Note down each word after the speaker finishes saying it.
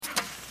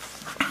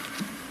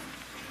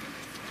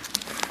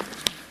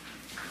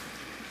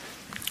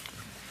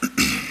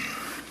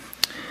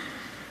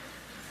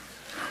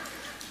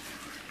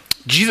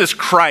Jesus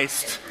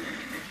Christ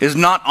is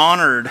not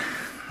honored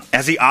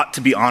as he ought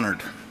to be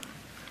honored.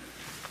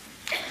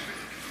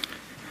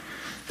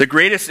 The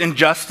greatest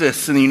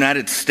injustice in the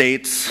United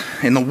States,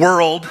 in the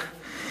world,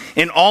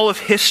 in all of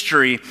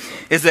history,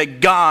 is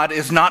that God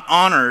is not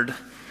honored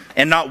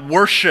and not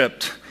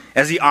worshiped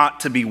as he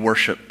ought to be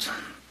worshiped.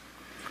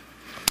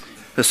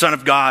 The Son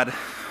of God,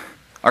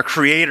 our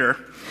Creator,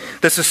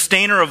 the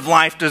sustainer of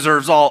life,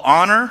 deserves all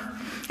honor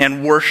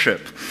and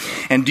worship.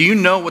 And do you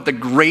know what the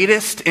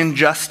greatest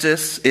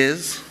injustice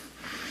is?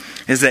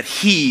 Is that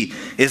he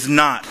is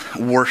not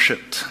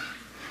worshiped.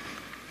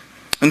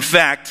 In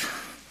fact,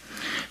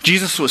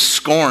 Jesus was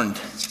scorned,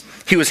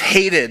 he was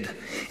hated,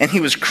 and he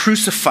was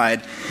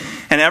crucified.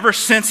 And ever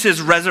since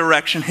his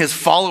resurrection, his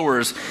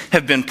followers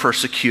have been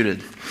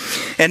persecuted.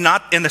 And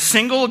the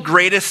single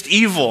greatest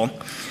evil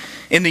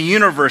in the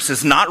universe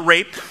is not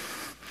rape,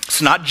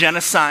 it's not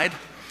genocide,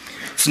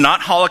 it's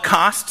not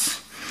holocausts,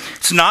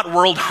 it's not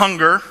world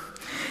hunger,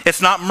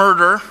 it's not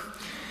murder,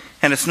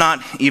 and it's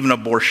not even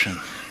abortion.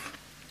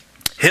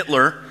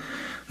 Hitler,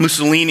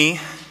 Mussolini,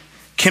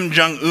 Kim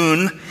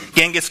Jong-un,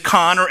 Genghis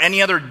Khan, or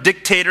any other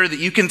dictator that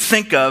you can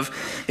think of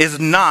is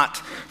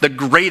not the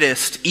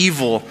greatest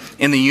evil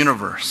in the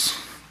universe.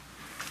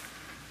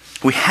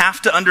 We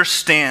have to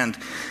understand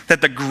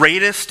that the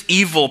greatest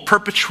evil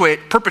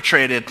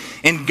perpetrated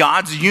in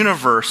God's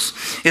universe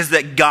is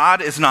that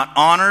God is not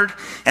honored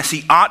as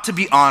he ought to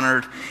be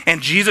honored,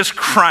 and Jesus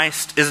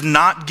Christ is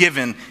not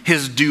given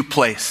his due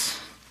place.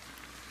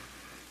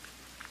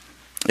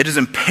 It is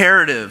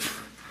imperative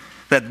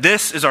that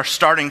this is our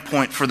starting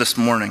point for this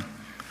morning.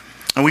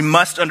 And we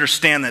must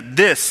understand that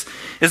this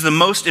is the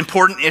most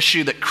important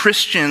issue that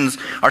Christians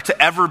are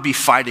to ever be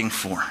fighting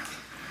for.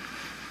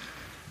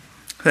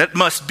 That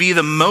must be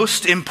the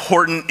most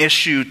important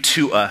issue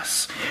to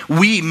us.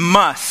 We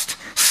must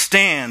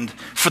stand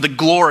for the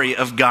glory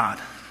of God.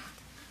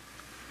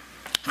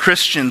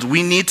 Christians,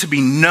 we need to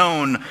be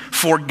known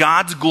for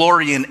God's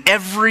glory in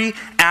every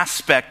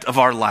aspect of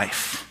our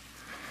life.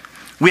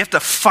 We have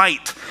to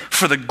fight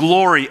for the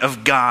glory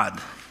of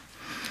God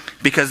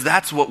because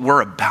that's what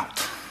we're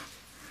about.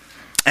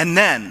 And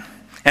then,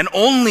 and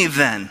only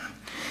then,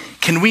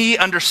 can we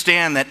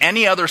understand that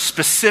any other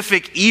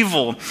specific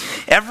evil,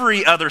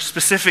 every other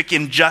specific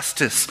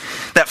injustice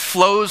that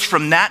flows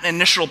from that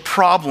initial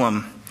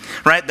problem,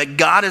 right, that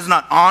God is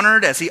not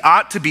honored as he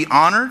ought to be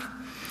honored,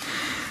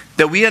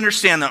 that we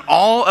understand that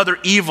all other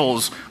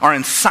evils are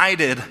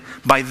incited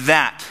by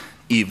that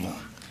evil.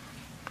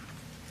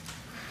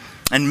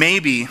 And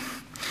maybe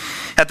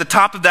at the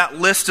top of that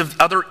list of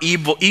other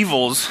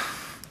evils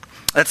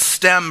that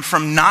stem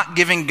from not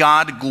giving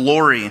God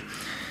glory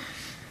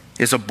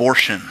is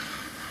abortion.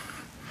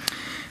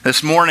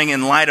 This morning,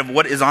 in light of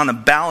what is on the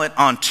ballot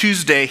on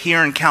Tuesday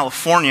here in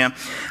California,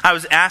 I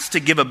was asked to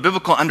give a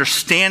biblical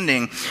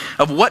understanding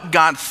of what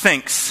God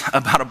thinks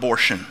about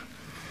abortion.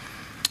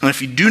 And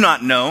if you do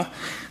not know,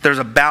 there's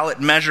a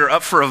ballot measure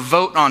up for a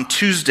vote on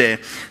Tuesday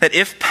that,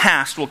 if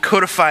passed, will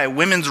codify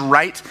women's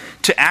right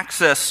to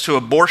access to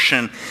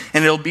abortion,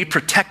 and it'll be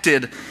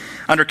protected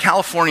under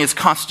California's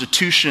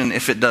Constitution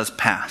if it does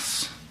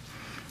pass.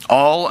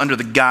 All under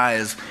the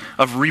guise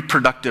of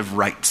reproductive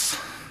rights.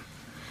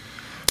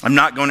 I'm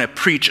not going to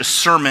preach a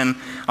sermon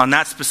on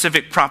that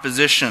specific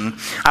proposition.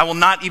 I will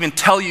not even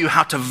tell you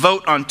how to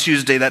vote on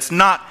Tuesday. That's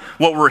not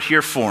what we're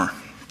here for.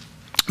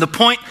 The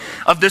point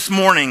of this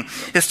morning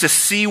is to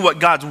see what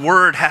God's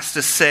word has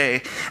to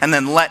say, and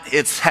then let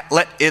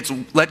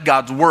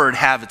God's word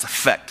have its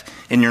effect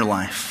in your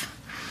life.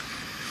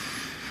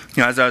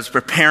 You know, as I was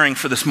preparing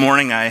for this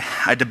morning,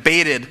 I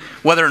debated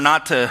whether or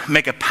not to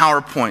make a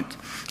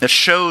PowerPoint that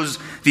shows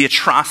the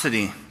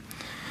atrocity.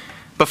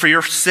 But for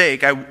your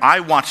sake, I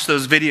watched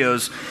those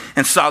videos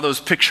and saw those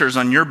pictures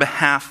on your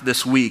behalf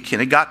this week,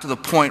 and it got to the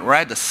point where I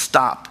had to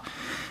stop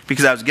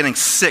because I was getting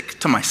sick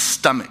to my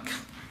stomach.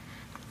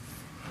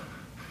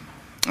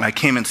 I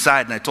came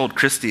inside and I told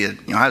Christy,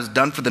 I was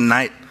done for the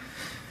night.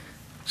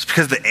 It's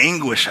because of the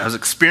anguish I was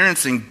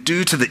experiencing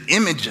due to the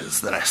images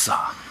that I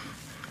saw.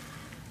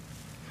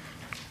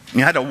 I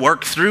had to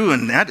work through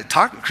and I had to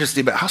talk to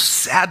Christy about how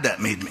sad that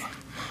made me.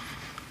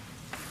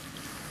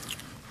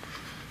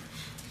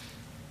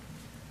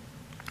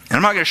 And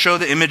I'm not going to show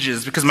the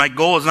images because my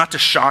goal is not to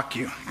shock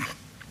you.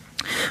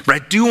 But I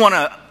do want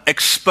to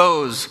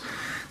expose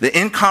the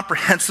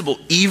incomprehensible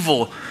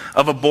evil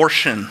of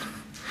abortion.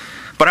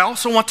 But I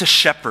also want to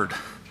shepherd.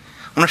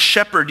 I want to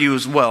shepherd you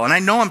as well. And I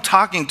know I'm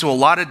talking to a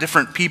lot of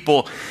different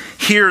people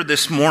here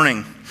this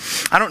morning.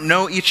 I don't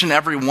know each and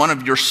every one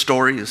of your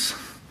stories.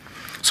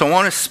 So I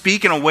want to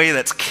speak in a way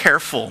that's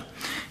careful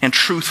and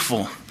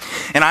truthful.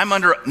 And I'm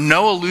under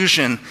no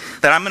illusion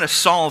that I'm going to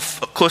solve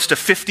close to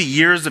 50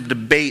 years of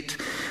debate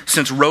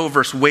since Roe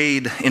versus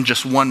Wade in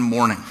just one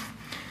morning.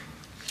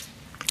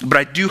 But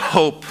I do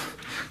hope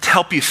to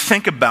help you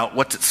think about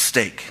what's at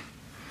stake.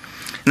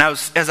 And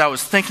as I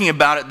was thinking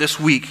about it this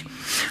week,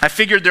 I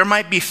figured there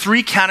might be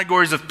three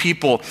categories of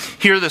people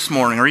here this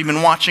morning or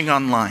even watching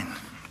online.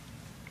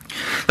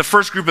 The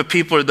first group of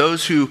people are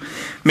those who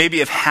maybe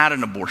have had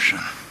an abortion.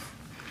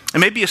 It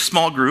may be a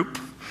small group,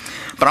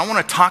 but I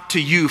want to talk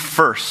to you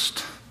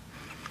first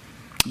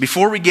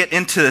before we get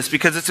into this,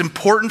 because it's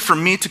important for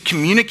me to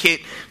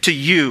communicate to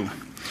you,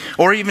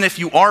 or even if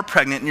you are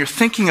pregnant and you're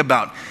thinking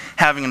about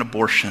having an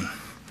abortion.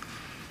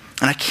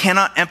 And I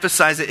cannot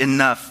emphasize it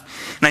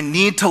enough. And I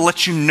need to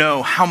let you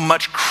know how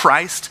much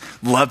Christ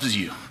loves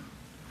you.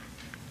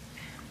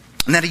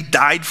 And that he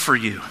died for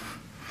you.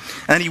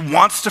 And that he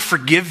wants to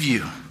forgive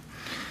you.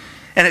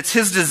 And it's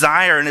his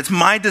desire, and it's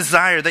my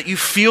desire, that you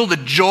feel the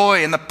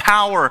joy and the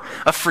power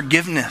of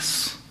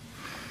forgiveness.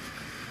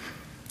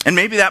 And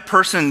maybe that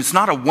person is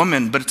not a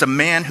woman, but it's a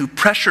man who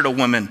pressured a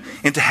woman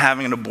into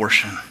having an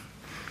abortion.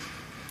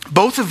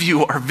 Both of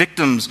you are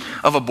victims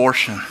of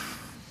abortion.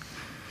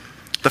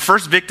 The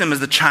first victim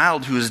is the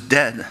child who is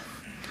dead.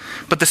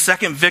 But the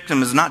second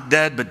victim is not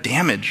dead, but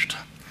damaged.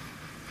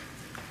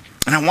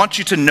 And I want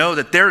you to know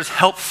that there is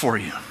help for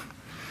you.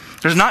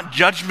 There's not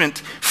judgment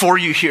for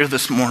you here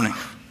this morning.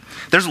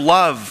 There's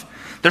love,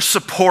 there's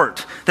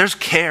support, there's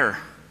care.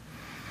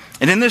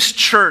 And in this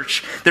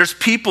church, there's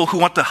people who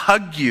want to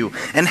hug you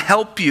and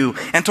help you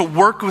and to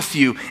work with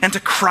you and to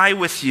cry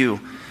with you.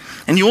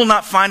 And you will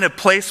not find a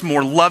place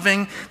more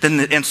loving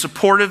and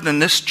supportive than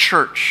this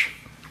church.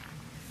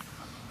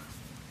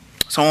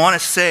 So I want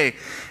to say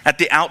at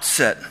the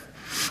outset,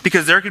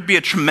 because there could be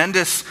a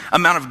tremendous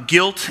amount of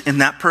guilt in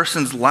that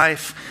person's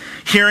life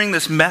hearing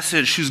this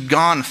message who's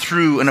gone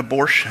through an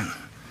abortion.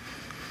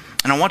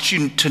 And I want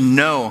you to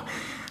know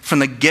from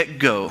the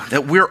get-go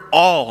that we're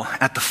all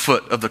at the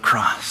foot of the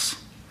cross.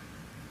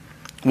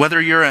 Whether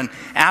you're an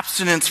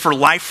abstinence for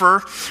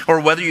lifer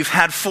or whether you've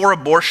had 4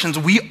 abortions,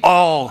 we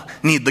all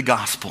need the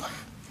gospel.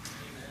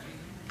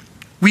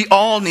 We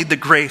all need the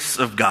grace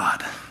of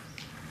God.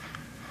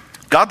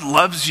 God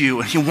loves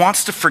you and he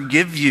wants to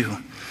forgive you.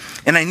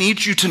 And I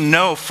need you to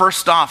know,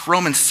 first off,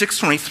 Romans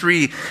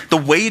 6:23, the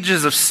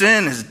wages of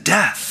sin is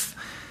death.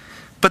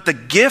 But the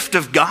gift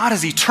of God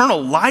is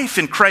eternal life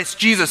in Christ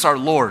Jesus our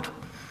Lord.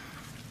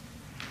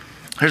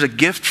 There's a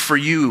gift for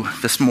you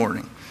this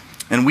morning,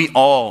 and we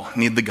all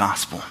need the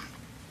gospel.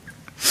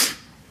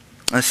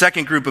 And the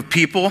second group of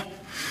people,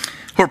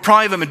 who are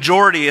probably the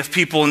majority of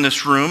people in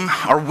this room,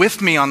 are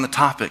with me on the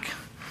topic.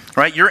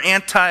 Right? You're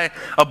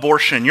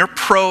anti-abortion, you're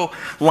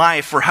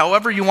pro-life, or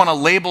however you want to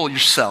label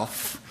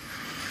yourself.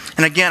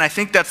 And again, I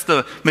think that's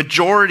the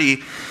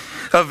majority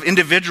of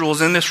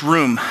individuals in this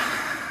room.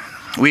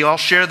 We all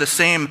share the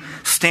same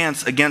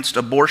stance against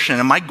abortion.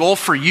 And my goal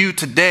for you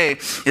today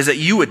is that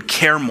you would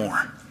care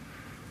more.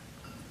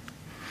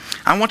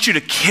 I want you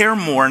to care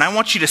more, and I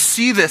want you to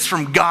see this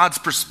from God's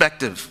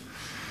perspective.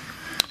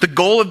 The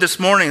goal of this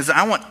morning is that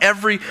I want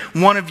every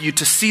one of you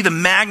to see the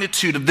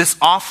magnitude of this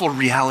awful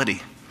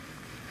reality.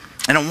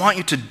 And I want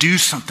you to do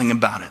something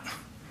about it.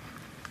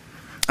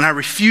 And I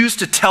refuse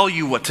to tell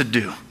you what to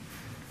do.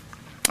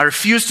 I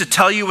refuse to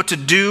tell you what to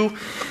do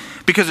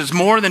because it's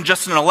more than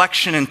just an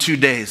election in 2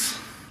 days.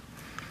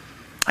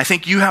 I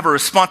think you have a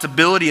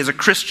responsibility as a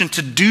Christian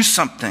to do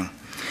something.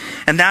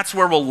 And that's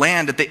where we'll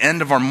land at the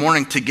end of our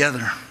morning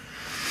together.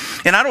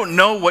 And I don't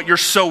know what your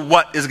so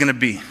what is going to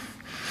be.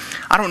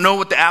 I don't know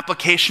what the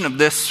application of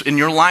this in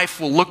your life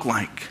will look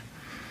like.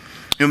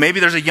 You know,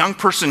 maybe there's a young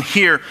person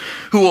here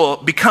who will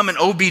become an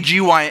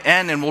OBGYN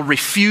and will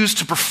refuse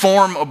to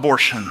perform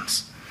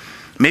abortions.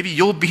 Maybe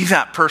you'll be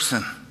that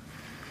person.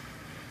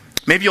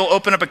 Maybe you'll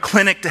open up a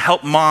clinic to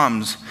help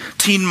moms,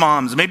 teen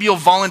moms. Maybe you'll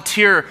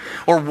volunteer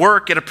or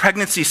work at a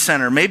pregnancy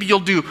center. Maybe you'll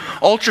do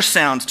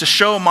ultrasounds to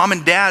show mom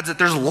and dads that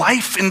there's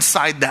life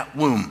inside that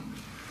womb.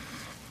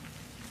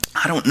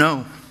 I don't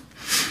know.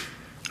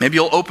 Maybe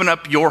you'll open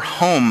up your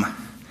home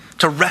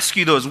to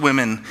rescue those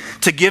women,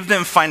 to give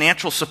them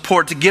financial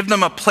support, to give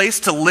them a place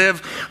to live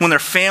when their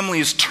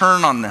families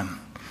turn on them.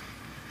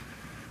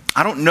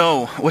 I don't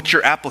know what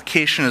your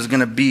application is going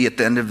to be at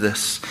the end of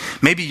this.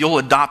 Maybe you'll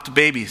adopt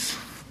babies.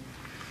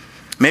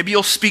 Maybe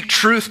you'll speak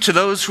truth to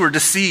those who are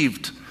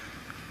deceived.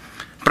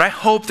 But I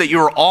hope that you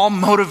are all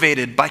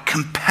motivated by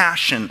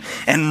compassion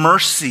and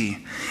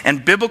mercy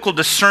and biblical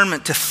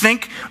discernment to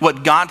think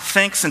what God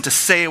thinks and to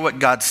say what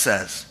God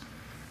says.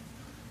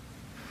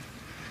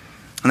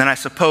 And then I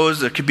suppose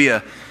there could be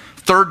a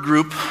third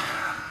group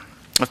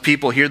of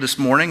people here this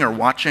morning or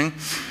watching.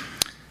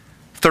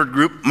 Third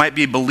group might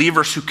be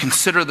believers who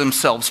consider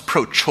themselves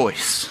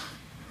pro-choice.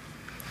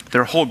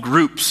 There are whole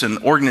groups and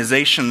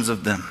organizations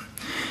of them.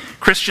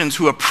 Christians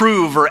who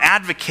approve or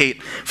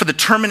advocate for the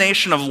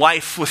termination of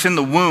life within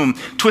the womb,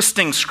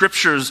 twisting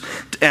scriptures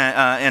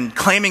and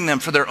claiming them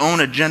for their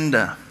own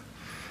agenda.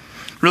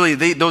 Really,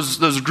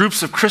 those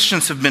groups of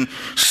Christians have been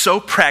so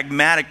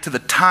pragmatic to the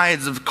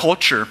tides of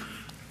culture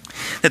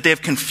that they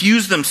have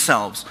confused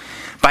themselves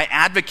by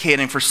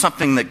advocating for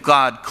something that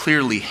God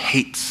clearly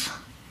hates.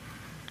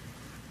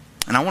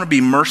 And I want to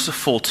be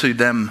merciful to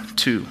them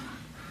too.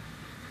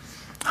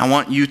 I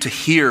want you to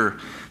hear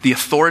the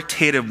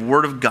authoritative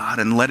word of God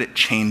and let it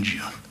change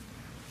you.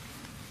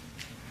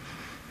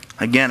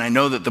 Again, I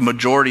know that the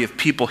majority of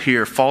people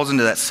here falls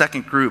into that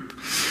second group.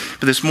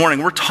 But this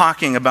morning, we're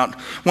talking about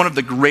one of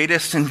the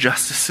greatest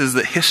injustices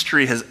that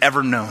history has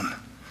ever known.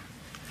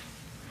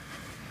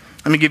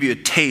 Let me give you a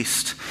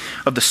taste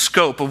of the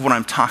scope of what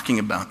I'm talking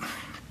about.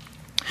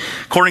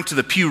 According to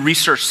the Pew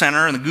Research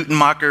Center and the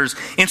Guttmacher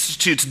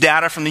Institute's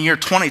data from the year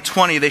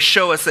 2020, they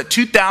show us that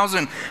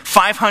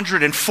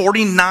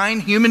 2,549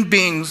 human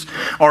beings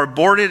are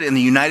aborted in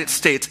the United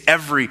States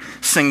every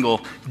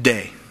single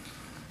day.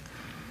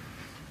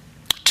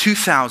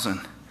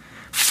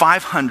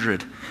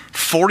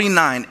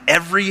 2,549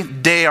 every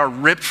day are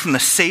ripped from the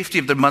safety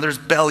of their mother's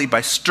belly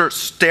by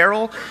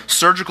sterile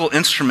surgical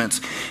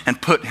instruments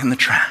and put in the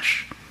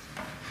trash.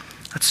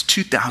 That's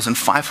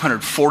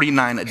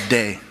 2,549 a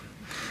day.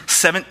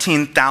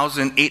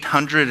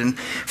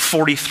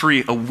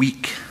 17,843 a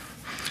week.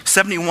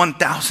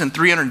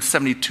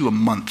 71,372 a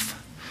month.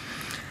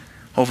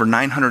 Over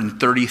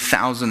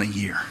 930,000 a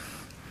year.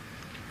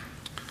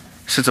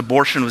 Since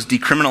abortion was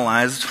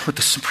decriminalized with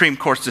the Supreme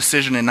Court's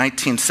decision in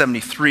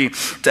 1973,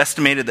 it's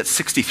estimated that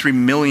 63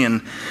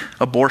 million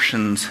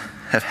abortions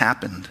have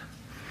happened.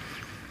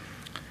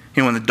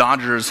 You know, when the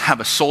Dodgers have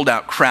a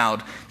sold-out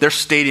crowd, their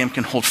stadium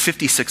can hold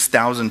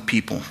 56,000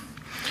 people.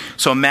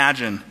 So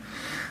imagine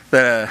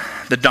the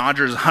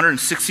Dodgers'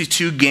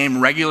 162-game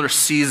regular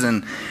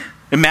season.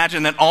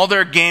 Imagine that all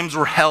their games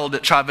were held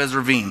at Chavez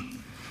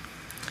Ravine.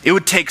 It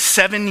would take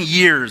 7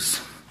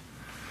 years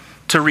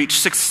to reach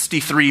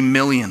 63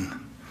 million.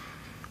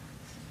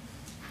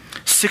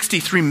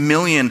 63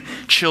 million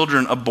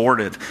children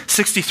aborted.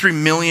 63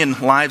 million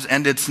lives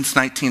ended since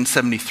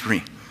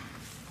 1973.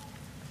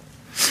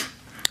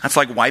 That's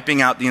like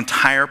wiping out the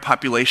entire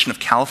population of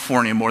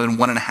California more than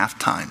 1.5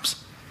 times.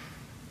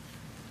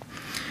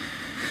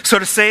 So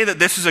to say that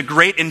this is a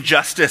great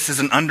injustice is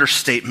an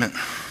understatement.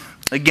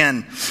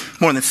 Again,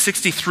 more than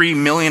 63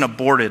 million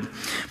aborted,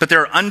 but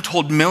there are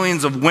untold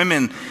millions of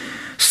women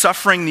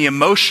suffering the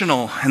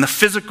emotional and the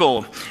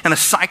physical and the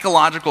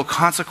psychological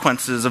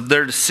consequences of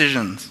their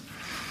decisions.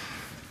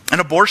 And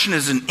abortion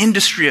is an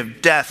industry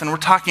of death, and we're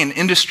talking an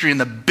industry in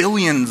the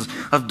billions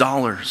of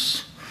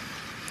dollars.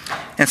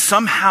 And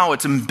somehow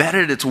it's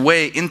embedded its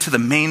way into the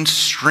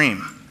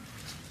mainstream.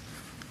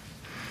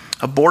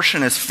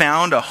 Abortion has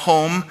found a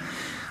home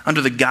under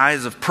the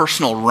guise of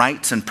personal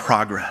rights and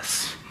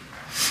progress.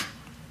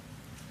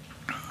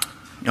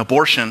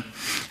 Abortion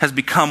has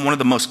become one of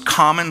the most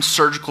common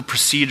surgical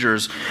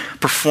procedures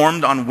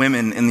performed on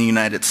women in the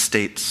United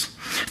States.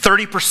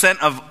 30%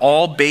 of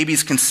all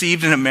babies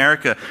conceived in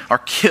America are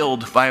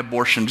killed by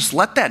abortion. Just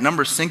let that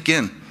number sink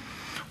in.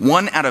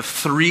 1 out of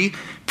 3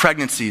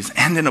 pregnancies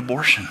end in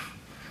abortion.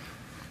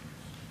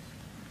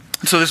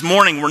 So this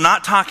morning, we're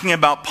not talking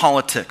about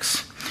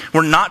politics.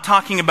 We're not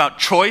talking about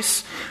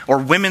choice or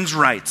women's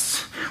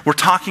rights. We're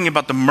talking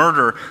about the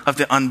murder of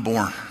the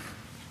unborn.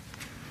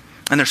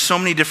 And there's so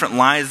many different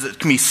lies that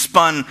can be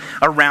spun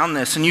around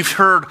this. And you've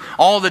heard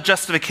all the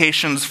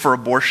justifications for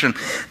abortion.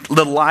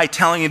 The lie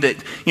telling you that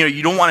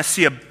you don't want to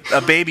see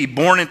a baby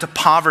born into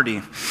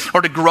poverty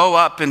or to grow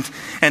up and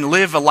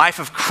live a life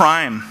of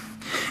crime.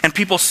 And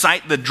people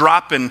cite the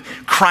drop in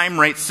crime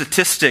rate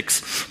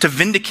statistics to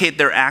vindicate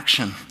their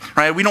action.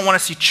 Right? We don't want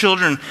to see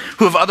children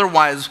who have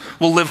otherwise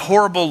will live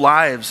horrible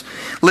lives,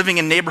 living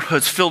in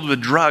neighborhoods filled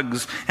with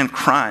drugs and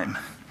crime.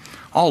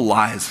 All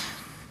lies.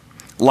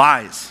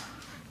 Lies.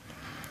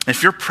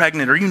 If you're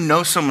pregnant or you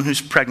know someone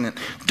who's pregnant,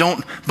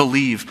 don't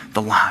believe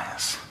the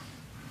lies.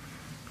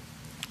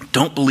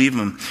 Don't believe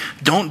them.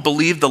 Don't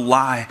believe the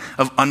lie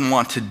of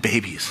unwanted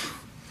babies.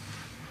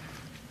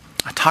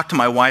 I talked to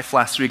my wife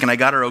last week and I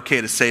got her okay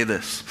to say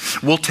this.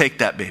 We'll take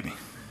that baby.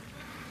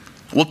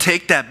 We'll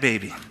take that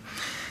baby.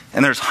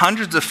 And there's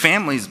hundreds of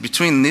families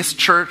between this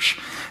church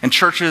and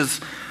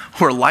churches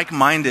who are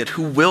like-minded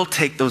who will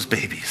take those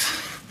babies.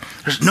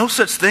 There's no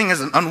such thing as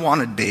an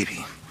unwanted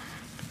baby.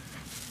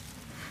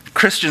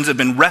 Christians have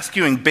been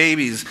rescuing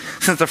babies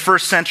since the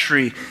first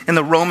century in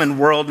the Roman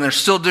world, and they're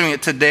still doing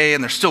it today,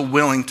 and they're still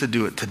willing to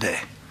do it today.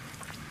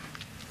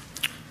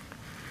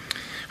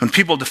 When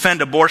people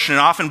defend abortion, it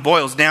often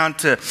boils down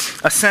to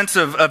a sense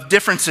of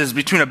differences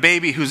between a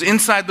baby who's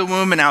inside the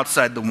womb and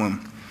outside the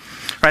womb.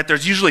 Right?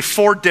 There's usually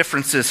 4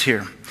 differences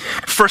here.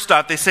 First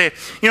off, they say,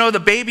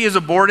 the baby is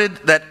aborted,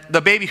 that the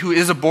baby who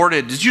is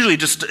aborted is usually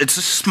it's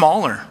just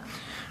smaller.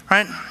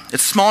 Right?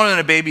 It's smaller than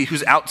a baby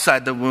who's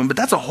outside the womb, but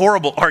that's a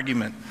horrible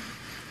argument.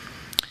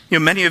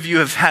 Many of you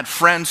have had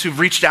friends who've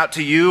reached out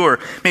to you, or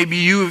maybe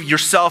you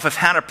yourself have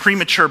had a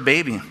premature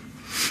baby.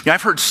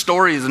 I've heard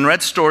stories and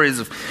read stories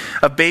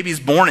of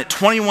babies born at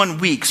 21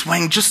 weeks,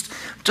 weighing just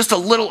a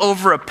little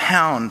over a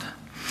pound.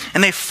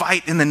 And they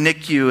fight in the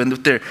NICU and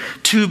with their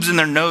tubes in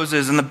their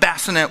noses and the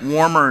bassinet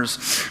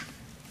warmers.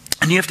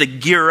 And you have to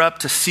gear up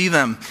to see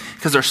them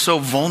because they're so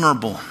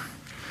vulnerable.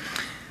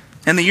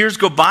 And the years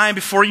go by, and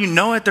before you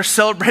know it, they're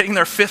celebrating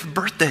their 5th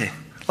birthday,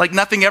 like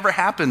nothing ever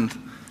happened.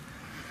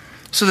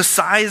 So the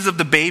size of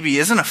the baby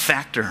isn't a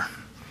factor.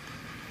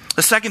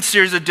 The second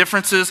series of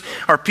differences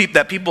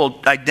that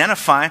people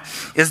identify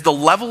is the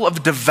level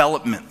of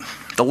development.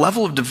 The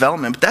level of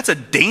development, but that's a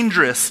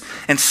dangerous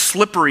and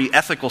slippery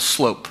ethical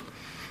slope.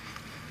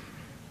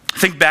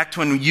 Think back to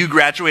when you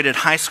graduated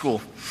high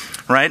school,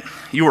 right?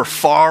 You were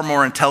far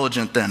more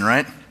intelligent then,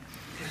 right?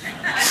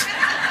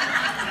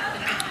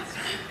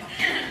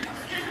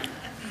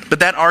 But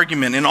that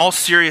argument, in all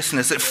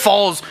seriousness, it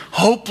falls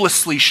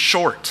hopelessly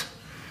short.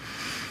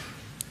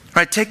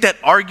 Right? Take that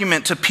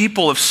argument to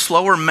people of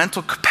slower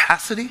mental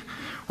capacity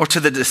or to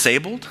the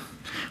disabled.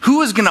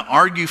 Who is going to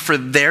argue for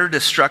their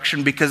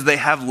destruction because they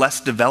have less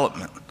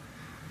development?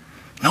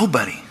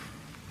 Nobody.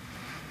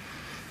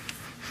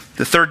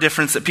 The third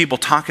difference that people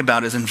talk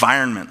about is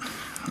environment.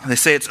 They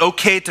say it's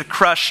okay to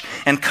crush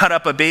and cut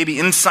up a baby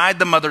inside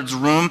the mother's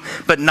womb,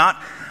 but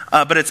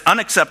it's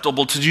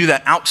unacceptable to do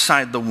that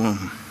outside the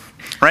womb.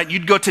 Right?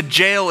 You'd go to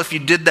jail if you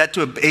did that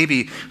to a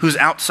baby who's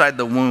outside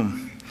the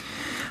womb.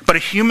 But a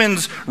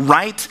human's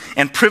right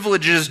and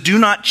privileges do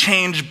not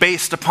change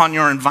based upon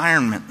your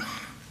environment.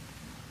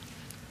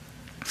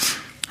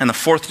 And the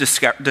fourth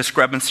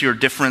discrepancy or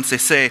difference, they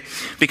say,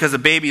 because the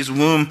baby is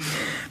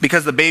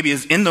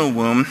in the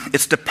womb,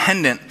 it's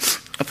dependent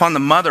upon the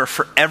mother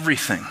for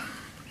everything.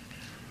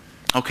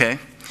 Okay,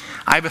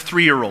 I have a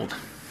 3-year-old.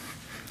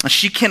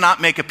 She cannot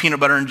make a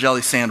peanut butter and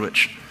jelly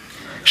sandwich.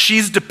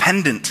 She's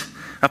dependent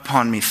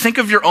upon me. Think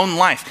of your own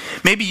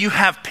life. Maybe you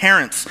have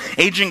parents,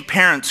 aging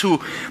parents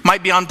who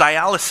might be on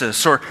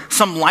dialysis or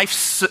some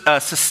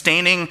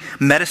life-sustaining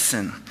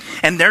medicine.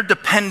 And their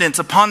dependence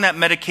upon that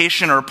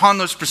medication or upon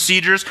those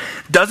procedures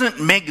doesn't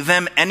make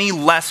them any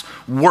less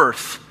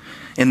worth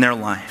in their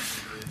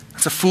life.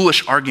 It's a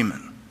foolish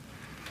argument.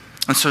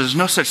 And so there's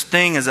no such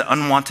thing as an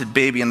unwanted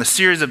baby. And the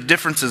series of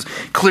differences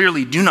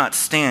clearly do not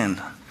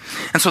stand.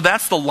 And so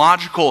that's the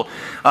logical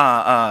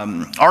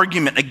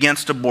argument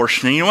against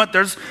abortion. And you know what?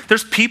 There's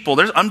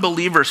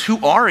unbelievers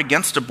who are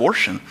against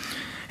abortion.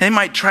 And they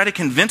might try to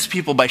convince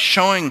people by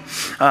showing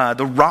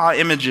the raw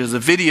images, the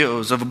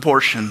videos of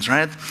abortions,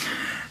 right?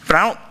 But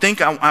I don't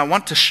think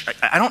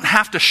I don't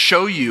have to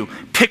show you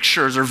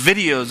pictures or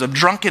videos of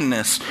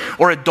drunkenness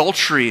or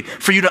adultery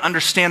for you to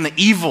understand the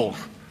evil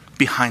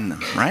behind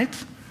them, right?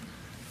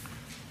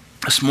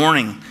 This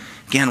morning,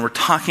 again, we're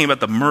talking about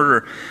the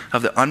murder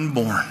of the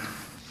unborn.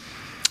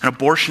 An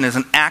abortion is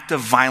an act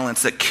of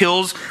violence that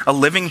kills a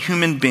living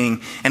human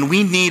being, and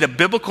we need a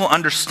biblical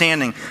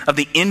understanding of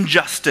the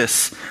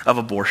injustice of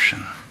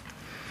abortion.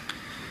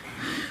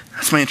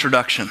 That's my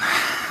introduction.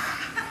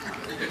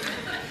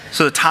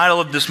 So the title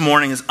of this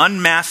morning is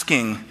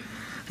Unmasking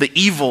the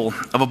Evil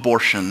of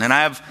Abortion. And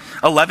I have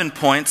 11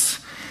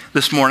 points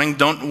this morning.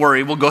 Don't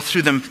worry, we'll go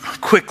through them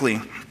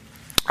quickly.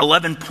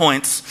 11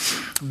 points,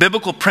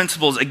 biblical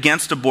principles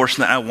against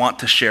abortion that I want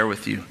to share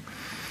with you.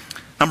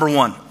 Number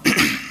one,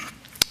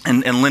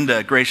 and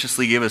Linda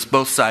graciously gave us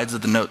both sides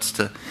of the notes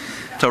to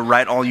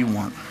write all you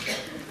want.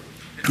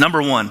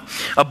 Number one,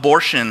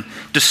 abortion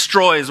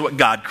destroys what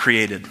God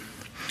created.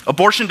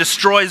 Abortion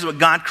destroys what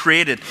God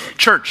created.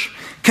 Church,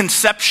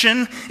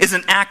 conception is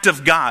an act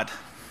of God.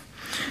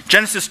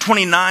 Genesis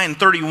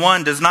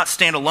 29:31 does not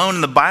stand alone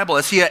in the Bible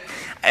as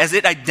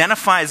it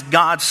identifies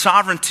God's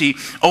sovereignty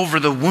over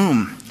the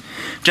womb.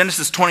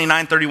 Genesis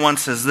 29:31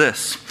 says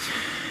this: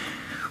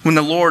 when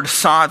the Lord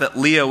saw that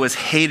Leah was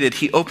hated,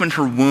 he opened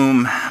her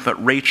womb,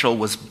 but Rachel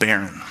was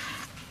barren.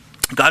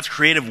 God's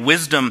creative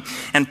wisdom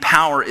and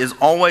power is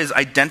always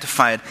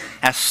identified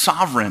as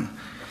sovereign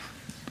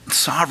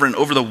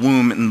over the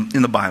womb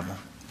in the Bible.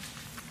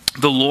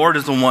 The Lord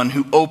is the one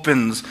who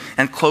opens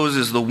and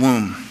closes the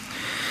womb.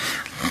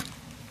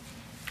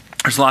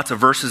 There's lots of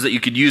verses that you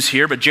could use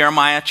here, but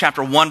Jeremiah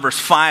chapter 1 verse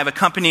 5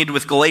 accompanied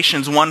with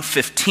Galatians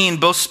 1:15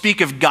 both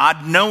speak of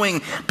God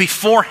knowing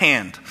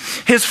beforehand,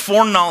 his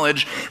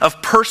foreknowledge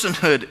of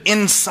personhood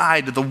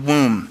inside the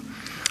womb.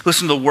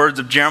 Listen to the words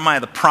of Jeremiah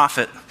the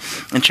prophet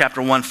in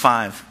chapter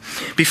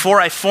 1:5. Before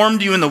I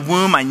formed you in the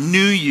womb, I knew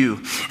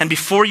you, and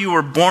before you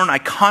were born, I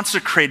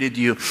consecrated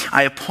you.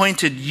 I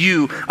appointed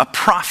you a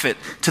prophet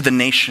to the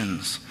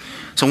nations.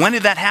 So when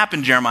did that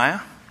happen,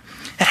 Jeremiah?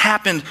 It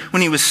happened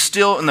when he was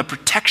still in the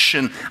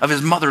protection of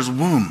his mother's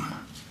womb.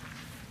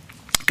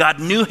 God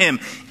knew him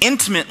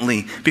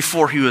intimately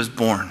before he was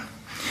born.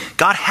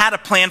 God had a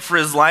plan for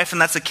his life,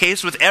 and that's the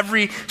case with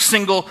every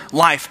single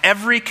life,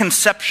 every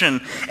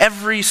conception,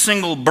 every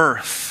single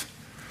birth.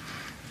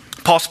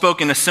 Paul spoke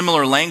in a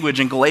similar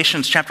language in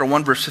Galatians chapter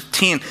 1 verse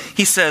 15.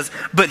 He says,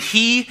 but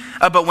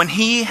when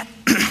he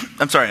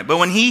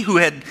who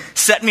had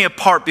set me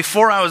apart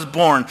before I was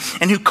born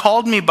and who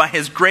called me by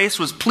his grace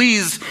was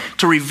pleased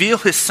to reveal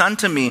his son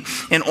to me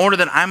in order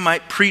that I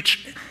might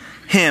preach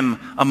him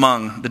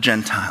among the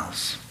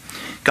Gentiles.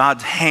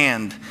 God's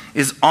hand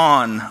is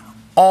on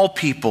all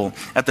people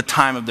at the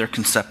time of their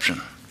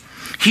conception.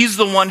 He's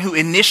the one who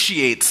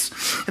initiates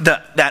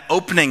that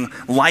opening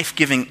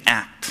life-giving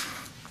act.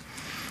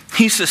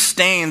 He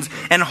sustains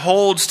and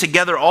holds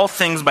together all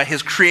things by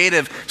his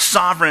creative,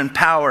 sovereign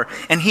power,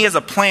 and he has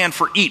a plan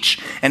for each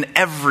and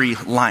every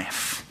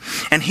life.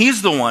 And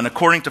he's the one,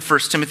 according to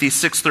 1 Timothy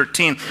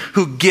 6:13,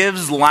 who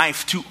gives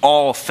life to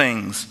all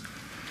things.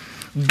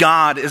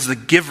 God is the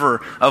giver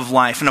of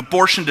life, and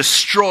abortion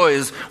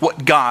destroys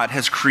what God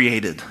has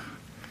created.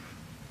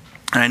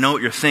 And I know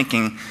what you're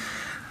thinking.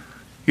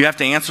 You have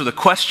to answer the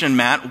question,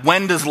 Matt,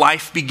 when does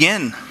life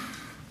begin?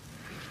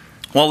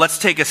 Well, let's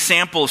take a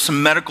sample of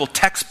some medical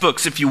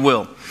textbooks, if you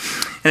will.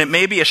 And it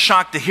may be a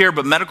shock to hear,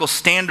 but medical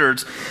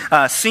standards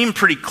seem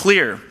pretty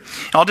clear.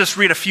 I'll just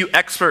read a few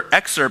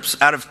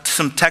excerpts out of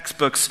some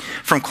textbooks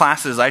from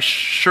classes I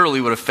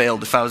surely would have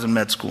failed if I was in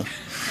med school.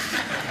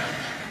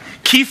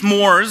 Keith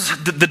Moore's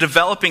The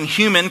Developing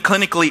Human,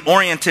 Clinically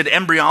Oriented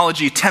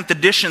Embryology, 10th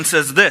edition,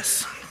 says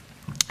this: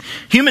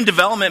 human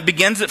development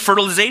begins at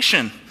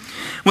fertilization,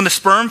 when the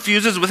sperm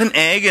fuses with an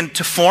egg and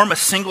to form a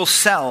single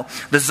cell,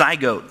 the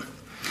zygote.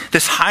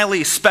 This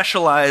highly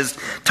specialized,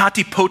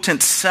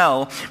 totipotent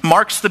cell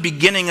marks the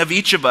beginning of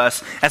each of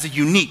us as a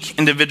unique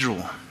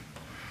individual.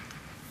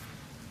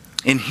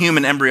 In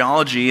Human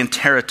Embryology and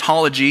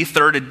Teratology,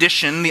 3rd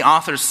edition, the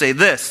authors say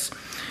this,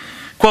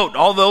 quote,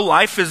 although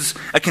life is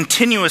a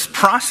continuous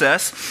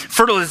process,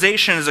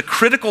 fertilization is a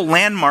critical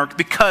landmark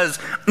because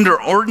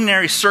under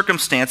ordinary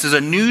circumstances, a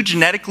new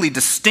genetically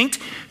distinct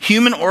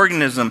human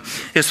organism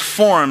is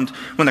formed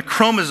when the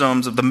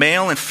chromosomes of the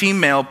male and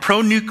female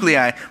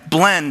pronuclei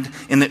blend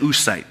in the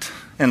oocyte,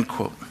 end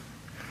quote.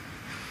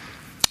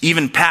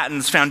 Even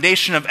Patton's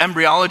Foundation of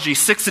Embryology,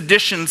 6th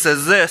edition,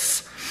 says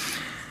this: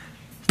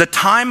 the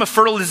time of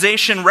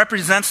fertilization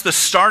represents the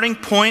starting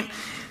point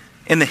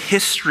in the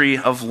history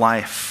of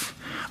life,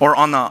 or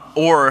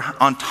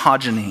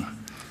ontogeny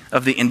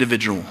of the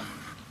individual.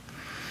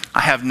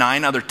 I have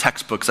 9 other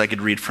textbooks I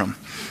could read from.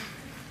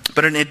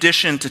 But in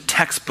addition to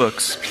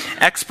textbooks,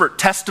 expert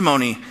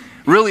testimony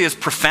really is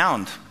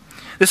profound.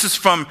 This is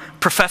from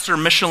Professor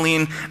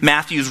Micheline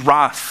Matthews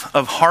Roth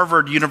of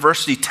Harvard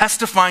University,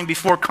 testifying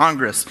before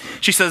Congress.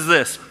 She says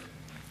this: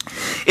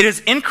 it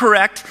is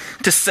incorrect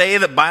to say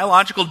that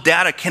biological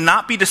data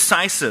cannot be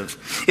decisive.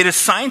 It is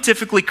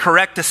scientifically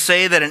correct to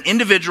say that an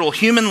individual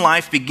human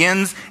life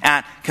begins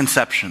at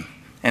conception,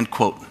 end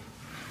quote.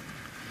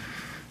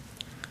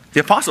 The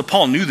Apostle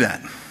Paul knew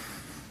that.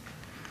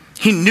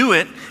 He knew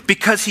it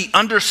because he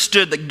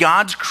understood that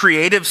God's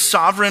creative,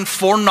 sovereign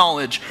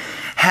foreknowledge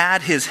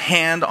had his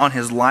hand on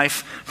his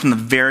life from the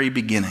very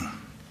beginning.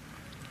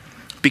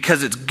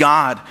 Because it's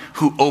God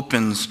who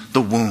opens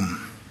the womb.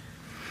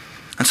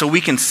 And so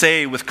we can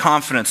say with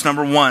confidence,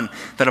 number 1,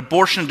 that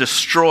abortion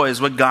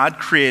destroys what God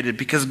created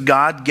because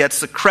God gets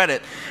the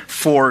credit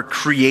for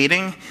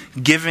creating,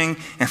 giving,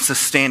 and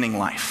sustaining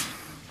life.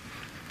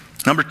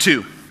 Number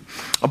 2,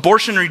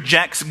 abortion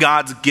rejects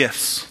God's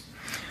gifts.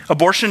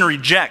 Abortion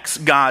rejects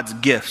God's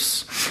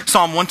gifts.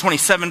 Psalm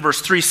 127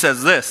 verse 3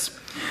 says this: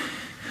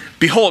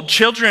 behold,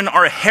 children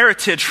are a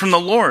heritage from the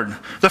Lord.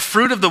 The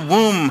fruit of the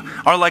womb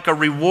are like a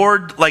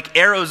reward, like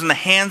arrows in the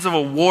hands of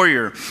a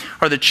warrior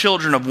are the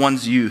children of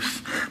one's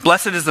youth.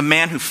 Blessed is the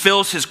man who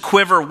fills his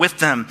quiver with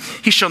them.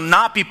 He shall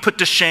not be put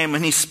to shame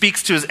when he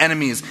speaks to his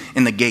enemies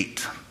in the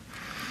gate.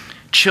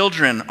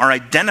 Children are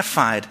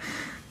identified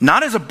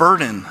not as a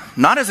burden,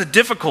 not as a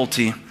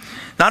difficulty,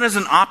 not as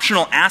an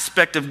optional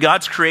aspect of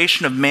God's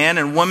creation of man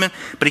and woman,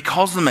 but he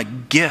calls them a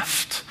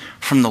gift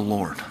from the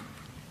Lord.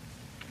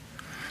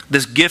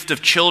 This gift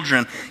of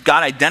children,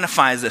 God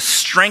identifies as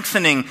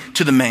strengthening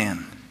to the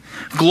man,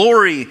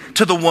 glory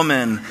to the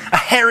woman, a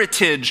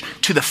heritage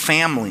to the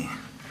family.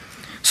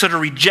 So to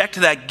reject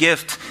that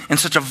gift in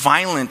such a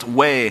violent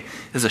way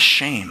is a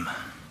shame.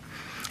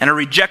 And a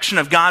rejection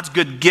of God's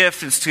good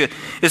gift is to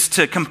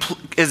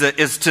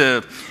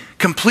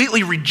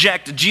completely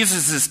reject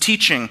Jesus'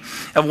 teaching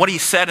of what he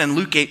said in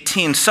Luke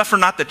 18, suffer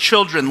not the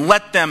children,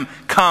 let them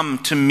come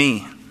to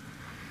me.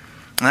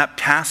 And that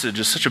passage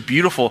is such a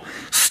beautiful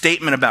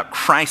statement about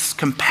Christ's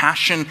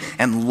compassion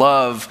and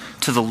love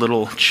to the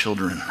little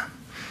children.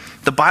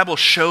 The Bible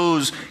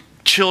shows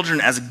children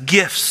as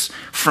gifts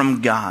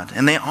from God,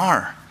 and they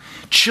are.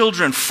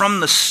 Children from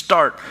the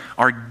start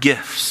are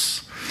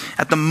gifts.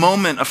 At the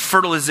moment of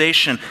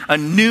fertilization, a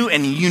new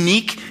and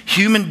unique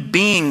human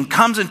being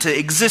comes into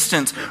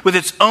existence with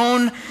its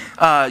own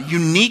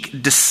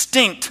unique,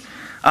 distinct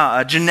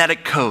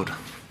genetic code.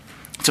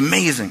 It's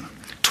amazing.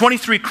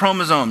 23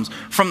 chromosomes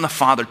from the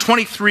father,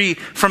 23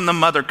 from the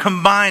mother,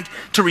 combined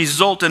to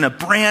result in a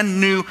brand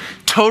new,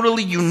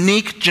 totally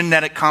unique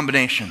genetic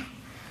combination.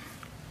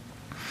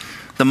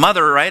 The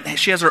mother, right,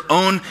 she has her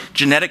own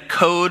genetic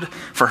code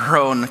for her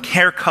own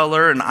hair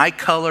color and eye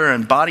color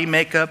and body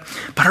makeup,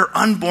 but her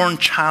unborn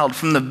child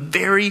from the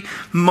very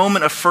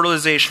moment of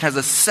fertilization has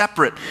a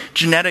separate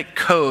genetic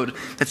code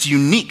that's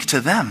unique to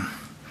them.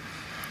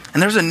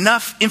 And there's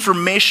enough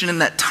information in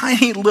that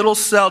tiny little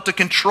cell to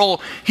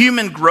control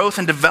human growth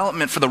and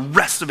development for the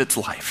rest of its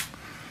life.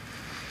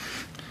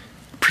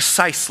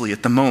 Precisely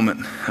at the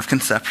moment of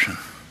conception.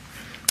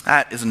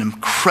 That is an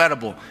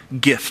incredible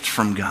gift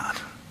from God.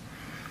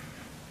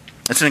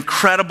 It's an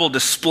incredible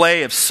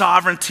display of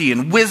sovereignty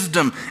and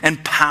wisdom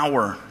and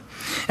power.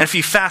 And if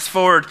you fast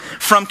forward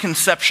from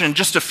conception,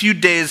 just a few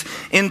days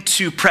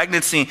into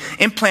pregnancy,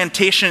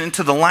 implantation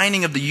into the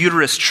lining of the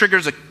uterus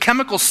triggers a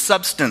chemical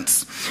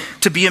substance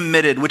to be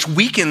emitted, which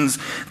weakens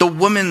the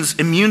woman's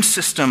immune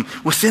system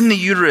within the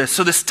uterus.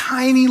 So this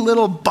tiny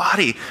little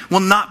body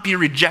will not be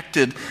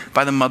rejected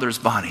by the mother's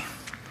body.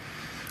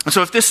 And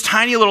so if this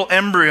tiny little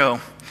embryo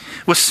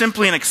was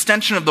simply an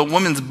extension of the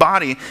woman's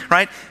body,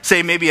 right?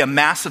 Say maybe a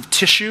mass of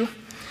tissue,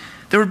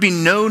 there would be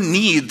no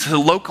need to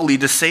locally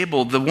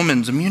disable the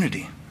woman's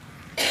immunity.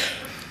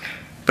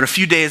 But a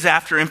few days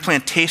after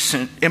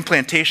implantation,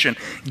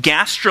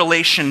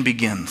 gastrulation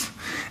begins.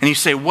 And you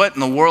say, what in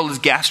the world is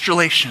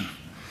gastrulation?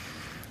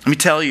 Let me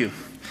tell you.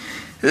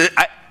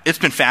 It's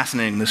been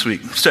fascinating this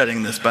week,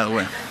 studying this, by the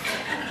way.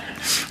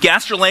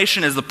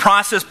 Gastrulation is the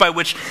process by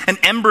which an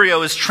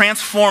embryo is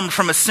transformed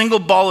from a single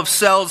ball of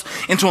cells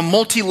into a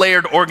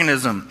multi-layered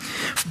organism.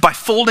 By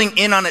folding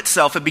in on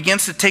itself, it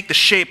begins to take the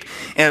shape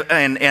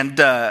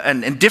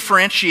and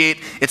differentiate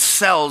its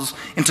cells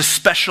into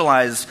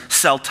specialized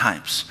cell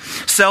types.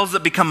 Cells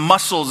that become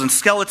muscles and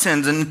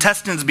skeletons and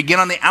intestines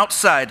begin on the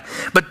outside,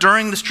 but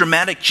during this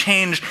dramatic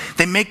change,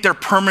 they make their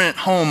permanent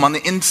home on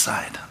the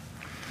inside.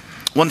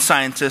 One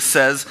scientist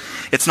says,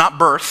 it's not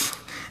birth,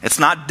 it's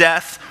not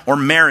death or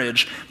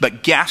marriage,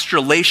 but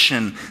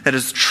gastrulation that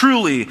is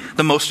truly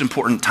the most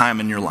important time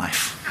in your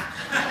life.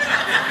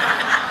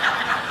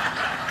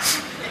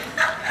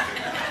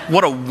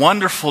 What a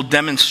wonderful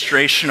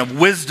demonstration of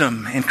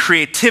wisdom and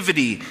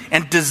creativity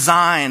and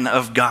design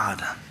of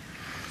God.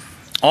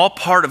 All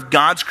part of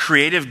God's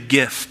creative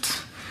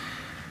gift,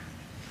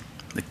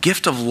 the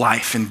gift of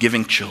life in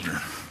giving children.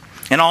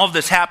 And all of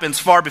this happens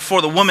far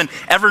before the woman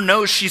ever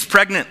knows she's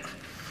pregnant.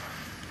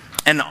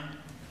 And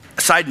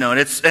side note,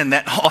 and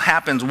that all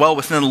happens well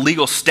within the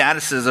legal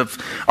statuses of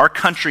our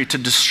country to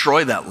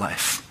destroy that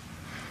life.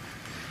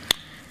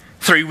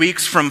 3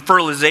 weeks from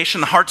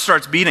fertilization, the heart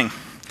starts beating.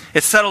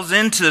 It settles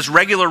into this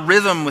regular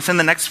rhythm within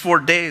the next 4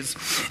 days,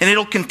 and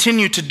it'll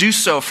continue to do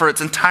so for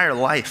its entire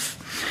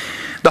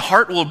life. The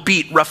heart will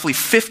beat roughly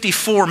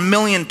 54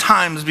 million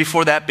times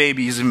before that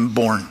baby is even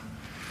born.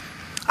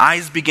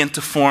 Eyes begin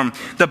to form.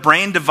 The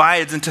brain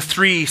divides into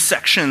 3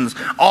 sections,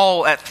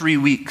 all at 3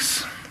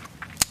 weeks.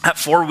 At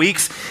 4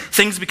 weeks,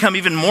 things become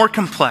even more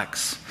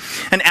complex.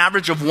 An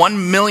average of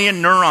 1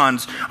 million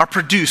neurons are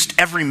produced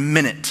every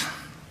minute.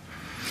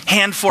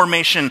 Hand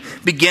formation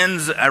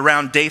begins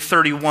around day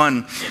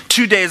 31.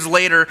 2 days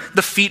later,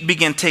 the feet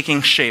begin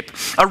taking shape.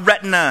 A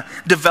retina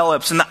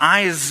develops and the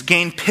eyes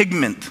gain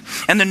pigment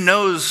and the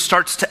nose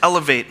starts to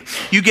elevate.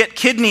 You get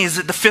kidneys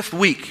at the 5th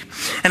week.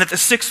 And at the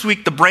 6th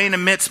week, the brain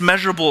emits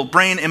measurable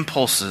brain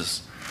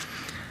impulses,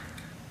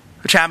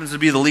 which happens to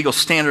be the legal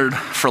standard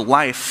for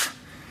life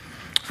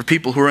for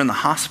people who are in the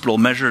hospital,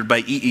 measured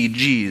by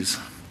EEGs.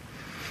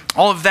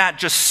 All of that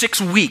just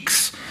 6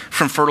 weeks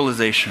from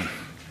fertilization.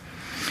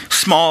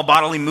 Small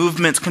bodily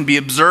movements can be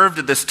observed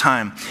at this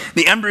time.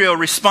 The embryo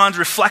responds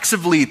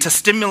reflexively to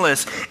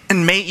stimulus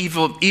and may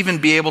even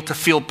be able to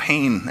feel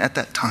pain at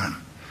that time.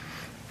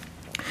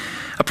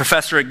 A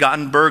professor at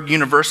Gothenburg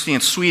University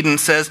in Sweden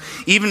says,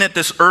 even at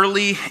this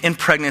early in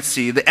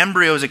pregnancy, the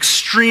embryo is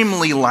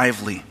extremely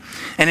lively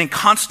and in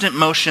constant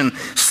motion,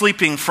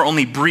 sleeping for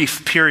only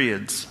brief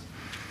periods.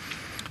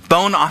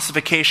 Bone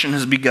ossification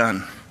has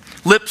begun.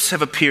 Lips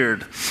have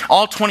appeared.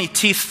 All 20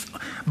 teeth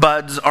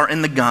buds are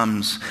in the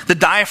gums. The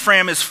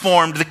diaphragm is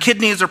formed. The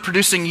kidneys are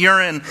producing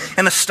urine,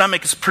 and the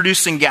stomach is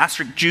producing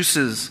gastric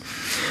juices.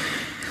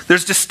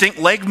 There's distinct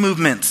leg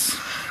movements.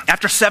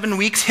 After 7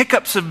 weeks,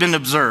 hiccups have been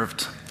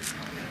observed.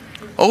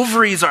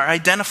 Ovaries are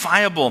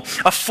identifiable.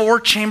 A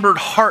 4-chambered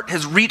heart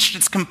has reached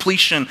its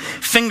completion.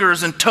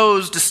 Fingers and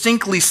toes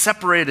distinctly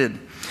separated.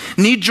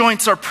 Knee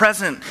joints are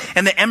present,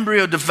 and the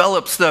embryo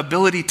develops the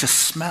ability to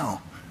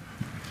smell.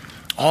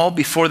 All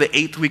before the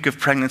 8th week of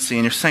pregnancy.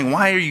 And you're saying,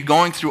 why are you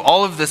going through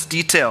all of this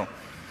detail?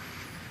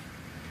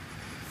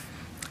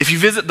 If you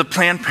visit the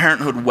Planned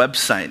Parenthood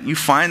website, you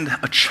find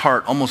a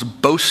chart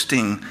almost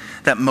boasting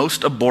that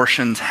most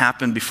abortions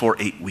happen before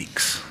 8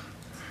 weeks.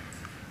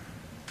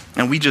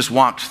 And we just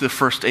walked through the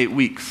first 8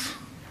 weeks.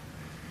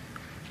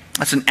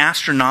 That's an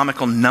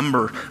astronomical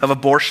number of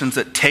abortions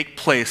that take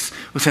place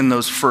within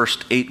those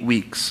first 8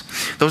 weeks.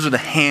 Those are the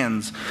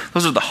hands.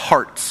 Those are the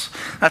hearts.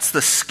 That's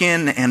the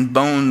skin and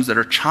bones that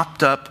are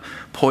chopped up,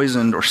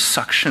 poisoned, or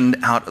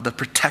suctioned out of the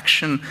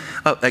protection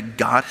that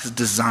God has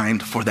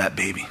designed for that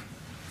baby.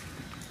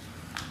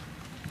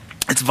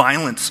 It's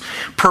violence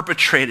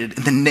perpetrated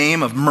in the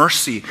name of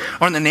mercy,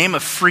 or in the name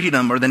of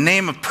freedom, or the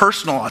name of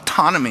personal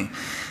autonomy,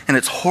 and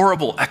it's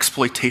horrible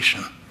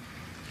exploitation.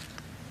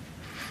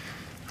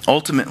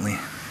 Ultimately,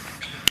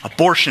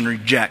 abortion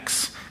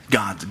rejects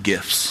God's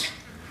gifts.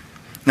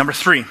 Number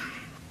 3,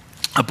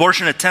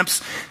 abortion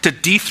attempts to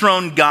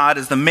dethrone God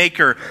as the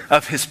maker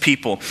of his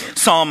people.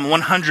 Psalm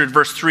 100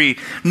 verse 3,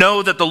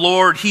 know that the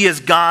Lord, he is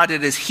God.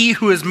 It is he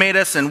who has made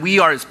us, and we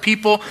are his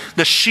people,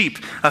 the sheep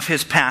of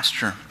his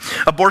pasture.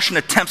 Abortion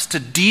attempts to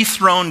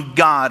dethrone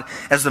God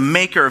as the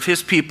maker of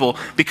his people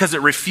because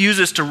it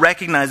refuses to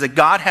recognize that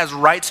God has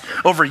rights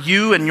over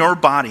you and your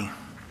body.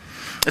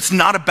 It's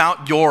not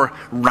about your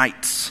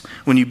rights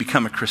when you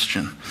become a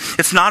Christian.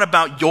 It's not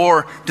about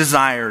your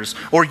desires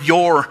or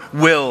your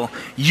will.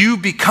 You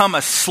become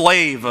a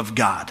slave of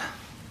God.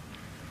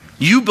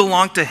 You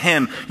belong to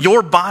him.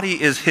 Your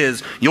body is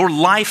his. Your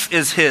life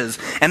is his.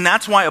 And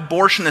that's why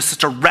abortion is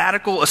such a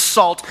radical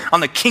assault on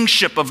the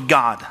kingship of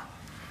God.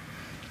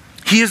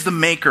 He is the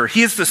maker.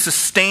 He is the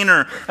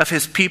sustainer of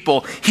his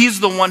people. He's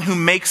the one who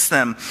makes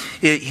them.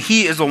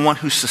 He is the one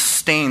who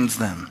sustains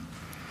them.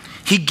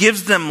 He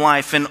gives them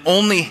life, and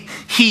only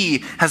he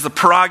has the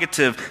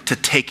prerogative to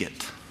take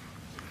it.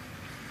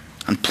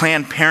 And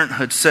Planned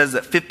Parenthood says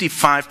that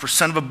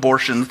 55% of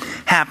abortions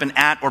happen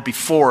at or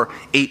before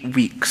 8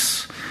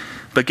 weeks.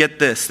 But get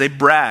this, they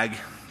brag,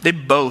 they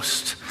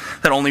boast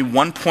that only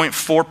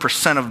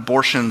 1.4% of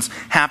abortions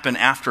happen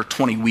after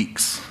 20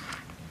 weeks.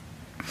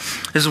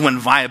 This is when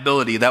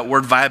viability, that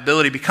word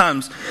viability,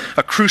 becomes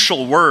a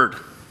crucial word.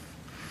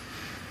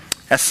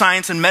 As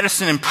science and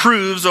medicine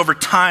improves over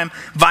time,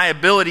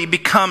 viability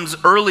becomes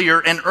earlier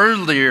and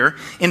earlier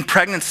in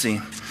pregnancy.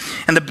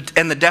 And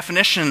the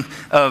definition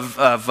of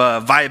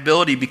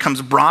viability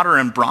becomes broader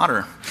and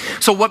broader.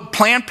 So what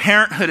Planned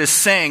Parenthood is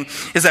saying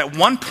is that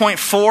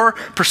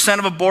 1.4%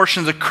 of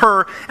abortions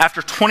occur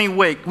after 20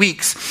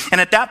 weeks.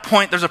 And at that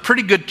point, there's a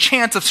pretty good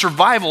chance of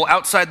survival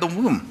outside the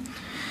womb.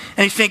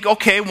 And you think,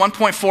 okay,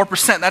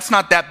 1.4%, that's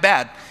not that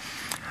bad.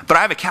 But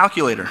I have a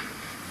calculator.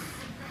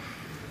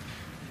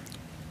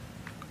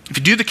 If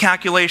you do the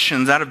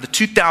calculations, out of the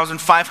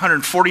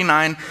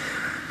 2,549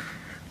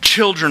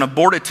 children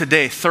aborted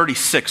today,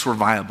 36 were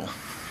viable.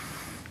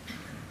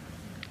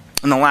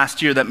 In the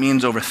last year, that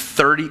means over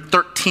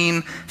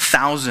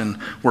 13,000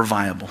 were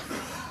viable.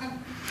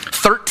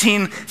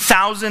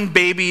 13,000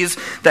 babies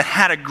that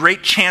had a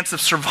great chance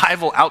of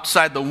survival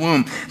outside the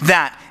womb.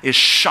 That is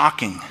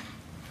shocking.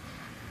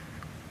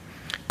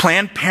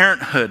 Planned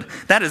Parenthood,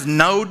 that is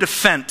no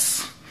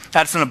defense.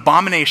 That's an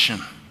abomination.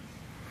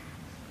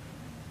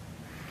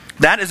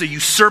 That is a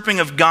usurping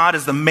of God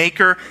as the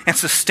maker and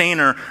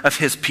sustainer of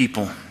his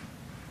people.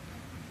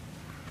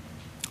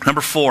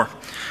 Number 4,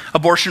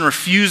 abortion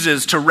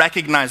refuses to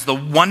recognize the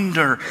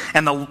wonder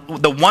and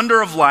the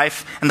wonder of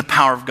life and the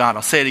power of God.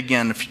 I'll say it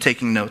again if you're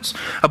taking notes.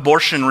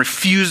 Abortion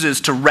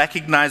refuses to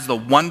recognize the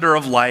wonder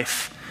of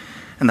life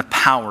and the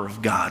power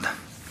of God.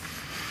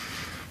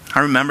 I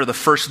remember the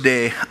first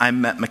day I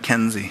met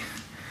Mackenzie,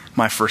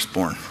 my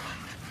firstborn.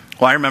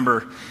 Well, I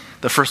remember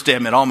the first day I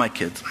met all my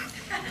kids.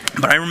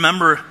 But I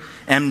remember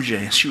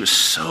MJ. She was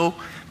so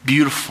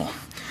beautiful.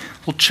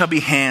 Little chubby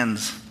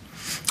hands,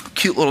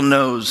 cute little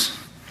nose.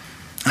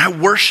 And I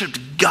worshiped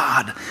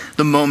God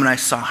the moment I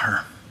saw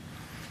her.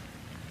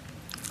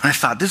 And I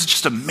thought, this is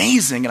just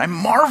amazing. And I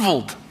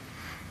marveled.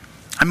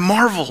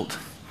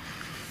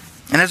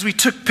 And as we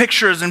took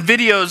pictures and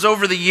videos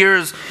over the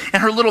years,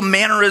 and her little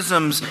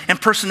mannerisms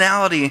and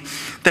personality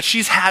that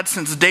she's had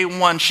since day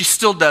one, she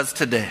still does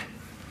today.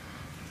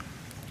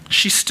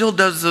 She still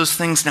does those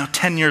things now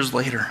 10 years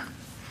later.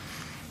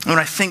 When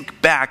I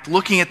think back,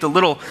 looking at the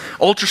little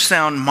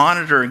ultrasound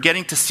monitor and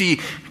getting to see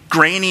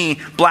grainy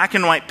black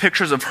and white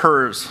pictures of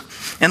hers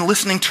and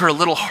listening to her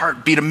little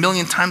heart beat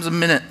 1,000,000 times a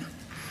minute.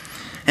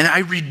 And I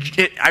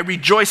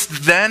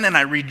rejoiced then and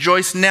I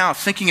rejoice now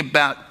thinking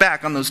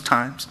back on those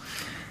times.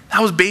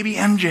 That was baby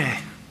MJ.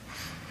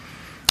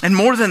 And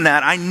more than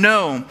that, I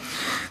know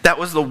that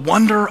was the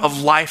wonder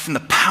of life and the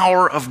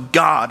power of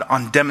God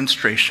on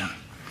demonstration.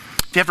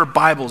 If you have your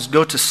Bibles,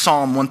 go to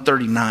Psalm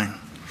 139.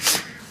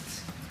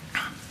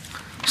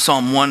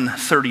 Psalm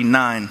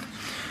 139,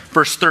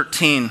 verse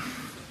 13.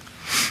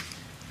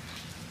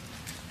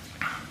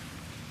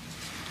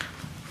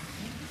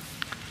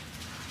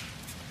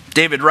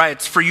 David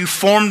writes, "For you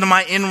formed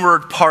my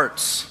inward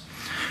parts.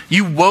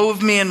 You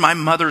wove me in my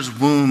mother's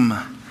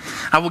womb.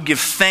 I will give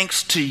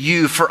thanks to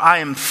you, for I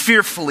am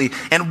fearfully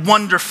and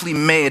wonderfully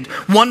made.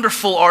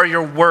 Wonderful are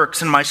your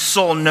works, and my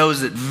soul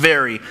knows it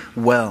very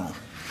well.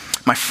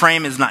 My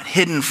frame is not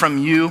hidden from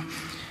you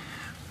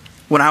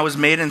when I was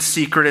made in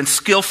secret and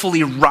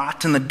skillfully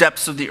wrought in the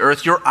depths of the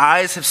earth. Your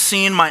eyes have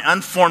seen my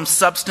unformed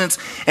substance,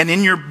 and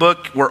in your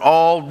book were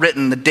all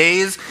written the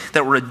days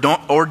that were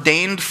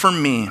ordained for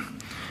me,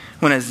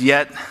 when as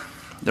yet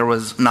there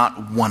was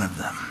not one of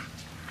them."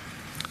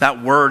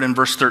 That word in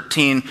verse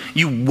 13,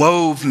 you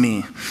wove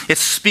me. It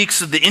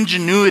speaks of the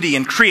ingenuity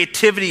and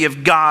creativity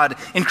of God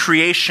in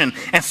creation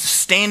and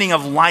sustaining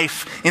of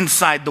life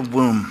inside the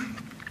womb.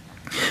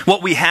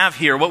 What we have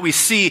here, what we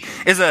see,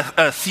 is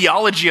a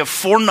theology of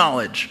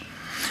foreknowledge.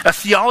 A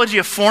theology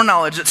of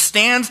foreknowledge that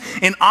stands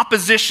in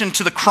opposition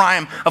to the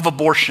crime of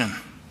abortion.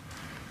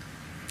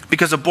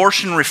 Because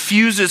abortion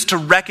refuses to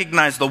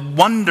recognize the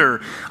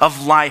wonder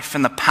of life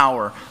and the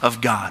power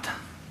of God.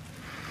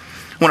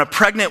 When a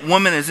pregnant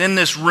woman is in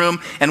this room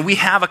and we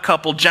have a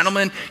couple,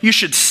 gentlemen, you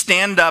should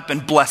stand up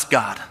and bless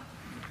God.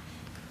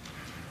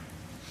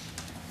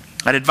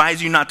 I'd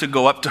advise you not to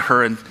go up to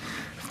her and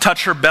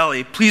touch her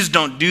belly. Please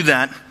don't do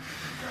that.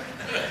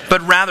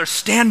 But rather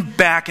stand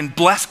back and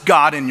bless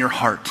God in your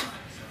heart.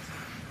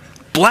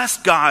 Bless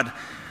God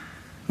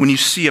when you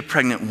see a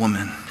pregnant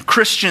woman.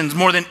 Christians,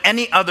 more than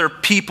any other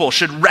people,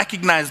 should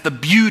recognize the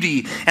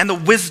beauty and the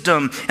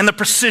wisdom and the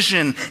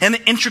precision and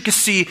the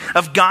intricacy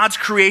of God's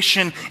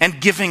creation and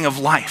giving of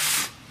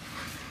life.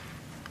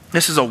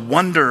 This is a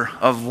wonder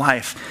of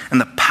life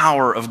and the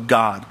power of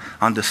God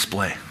on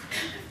display.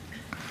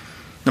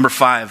 Number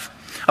 5,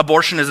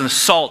 abortion is an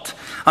assault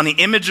on the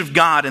image of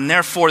God and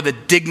therefore the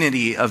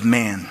dignity of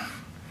man.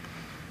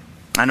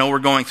 I know we're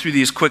going through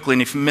these quickly,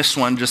 and if you miss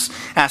one, just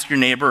ask your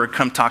neighbor or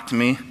come talk to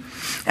me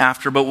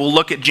after. But we'll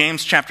look at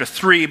James chapter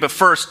 3. But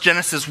first,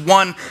 Genesis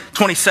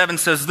 1:27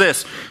 says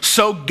this: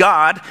 "So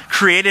God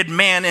created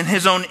man in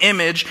his own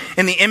image.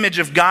 In the image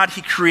of God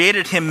he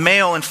created him,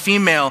 male and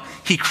female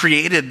he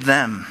created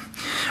them."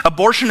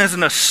 Abortion is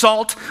an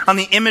assault on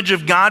the image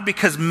of God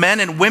because men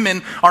and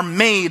women are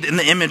made in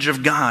the image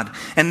of God,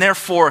 and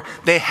therefore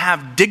they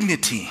have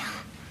dignity.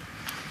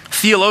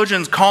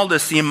 Theologians call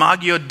this the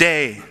imago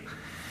Dei.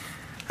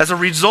 As a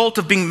result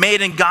of being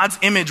made in God's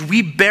image,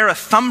 we bear a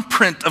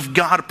thumbprint of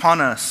God upon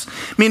us,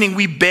 meaning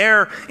we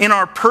bear in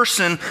our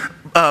person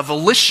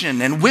volition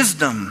and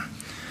wisdom.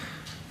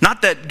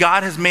 Not that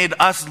God has made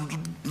us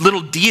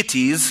little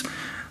deities,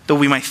 though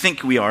we might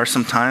think we are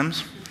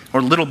sometimes,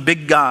 or little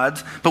big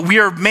gods, but we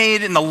are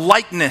made in the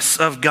likeness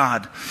of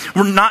God.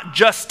 We're not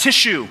just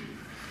tissue.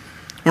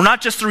 We're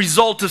not just the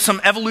result of some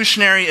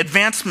evolutionary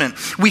advancement.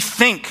 We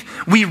think,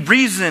 we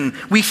reason,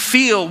 we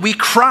feel, we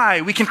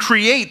cry, we can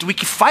create, we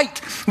can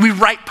fight, we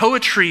write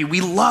poetry, we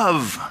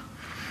love.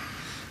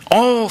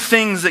 All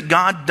things that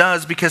God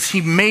does because he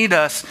made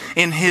us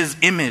in his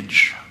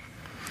image.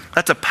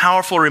 That's a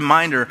powerful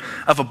reminder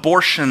of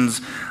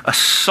abortion's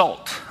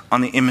assault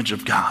on the image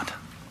of God.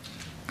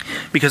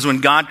 Because when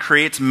God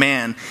creates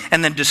man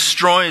and then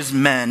destroys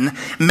men,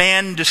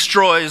 man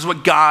destroys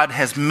what God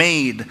has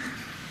made.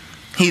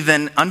 He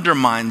then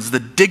undermines the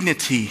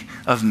dignity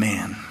of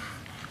man.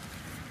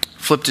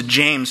 Flip to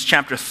James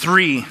chapter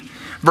 3,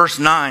 verse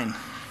 9.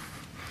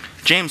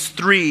 James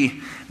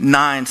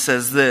 3:9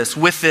 says this: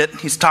 "With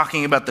it," he's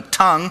talking about the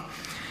tongue,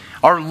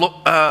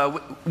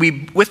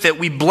 with it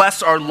we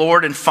bless our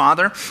Lord and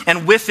Father,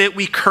 and with it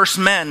we curse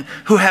men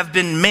who have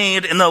been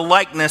made in the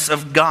likeness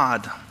of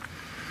God.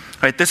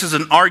 Right, this is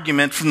an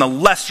argument from the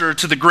lesser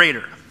to the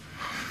greater.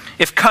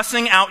 If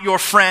cussing out your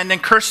friend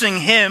and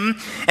cursing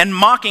him and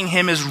mocking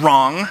him is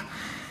wrong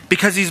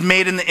because he's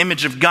made in the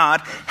image of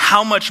God,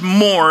 how much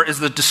more is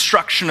the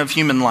destruction of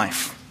human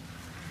life?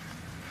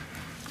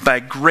 By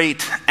a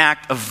great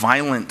act of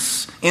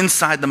violence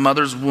inside the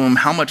mother's womb,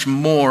 how much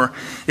more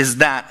is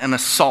that an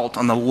assault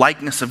on the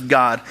likeness of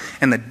God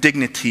and the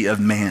dignity of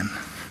man?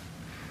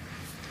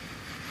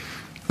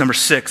 Number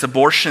 6,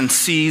 abortion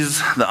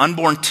sees the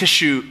unborn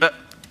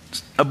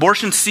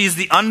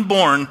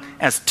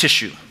as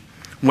tissue,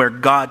 where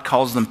God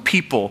calls them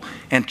people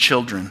and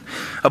children.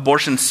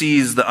 Abortion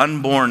sees the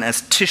unborn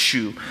as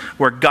tissue,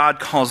 where God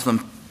calls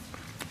them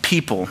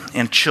people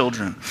and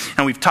children.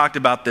 And we've talked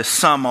about this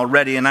some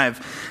already, and I have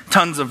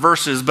tons of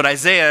verses, but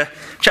Isaiah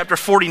chapter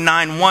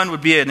 49:1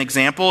 would be an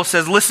example. It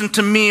says, "Listen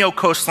to me, O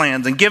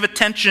coastlands, and give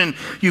attention,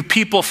 you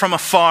people from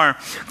afar.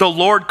 The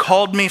Lord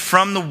called me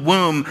from the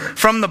womb,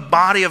 from the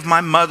body of my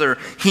mother.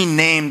 He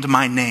named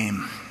my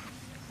name."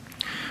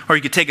 Or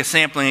you could take a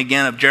sampling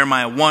again of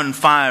Jeremiah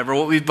 1:5, or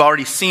what we've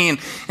already seen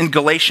in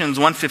Galatians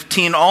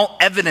 1:15, all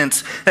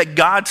evidence that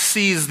God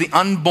sees the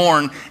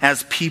unborn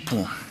as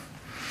people.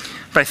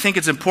 But I think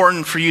it's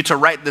important for you to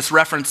write this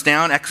reference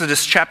down,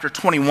 Exodus chapter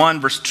 21,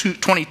 verse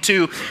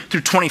 22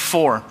 through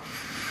 24.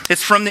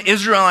 It's from the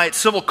Israelite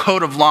civil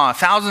code of law,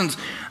 thousands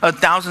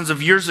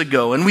of years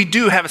ago, and we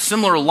do have a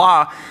similar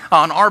law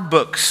on our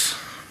books,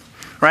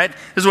 right?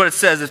 This is what it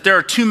says: if there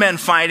are two men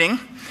fighting,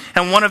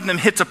 and one of them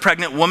hits a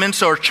pregnant woman,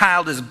 so her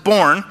child is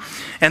born,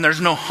 and there's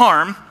no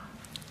harm,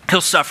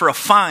 he'll suffer a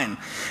fine,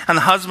 and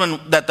the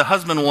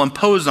husband will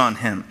impose on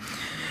him.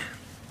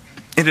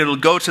 And it'll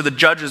go to the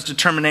judge's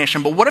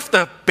determination. But what if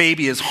the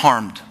baby is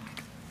harmed?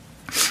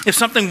 If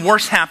something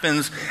worse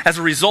happens as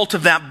a result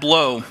of that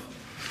blow,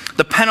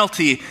 the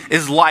penalty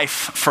is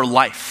life for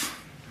life.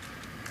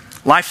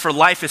 Life for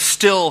life is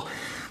still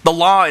the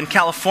law in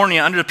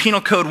California. Under the Penal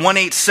Code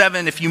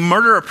 187, if you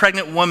murder a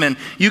pregnant woman,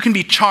 you can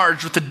be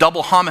charged with a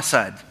double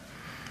homicide,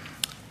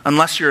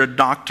 unless you're a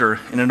doctor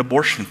in an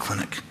abortion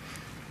clinic.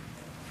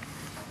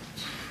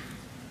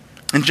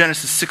 In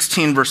Genesis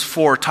 16, verse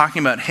 4,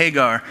 talking about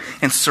Hagar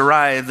and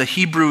Sarai, the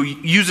Hebrew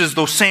uses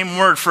the same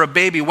word for a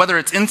baby, whether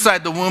it's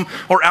inside the womb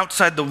or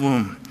outside the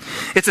womb.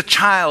 It's a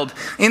child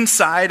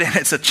inside and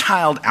it's a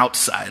child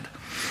outside.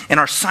 And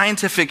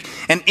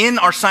in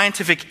our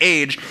scientific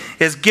age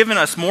has given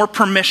us more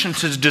permission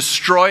to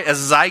destroy a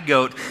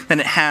zygote than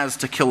it has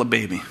to kill a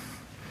baby.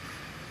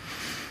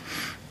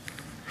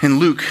 In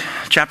Luke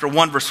chapter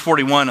 1, verse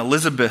 41,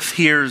 Elizabeth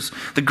hears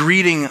the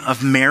greeting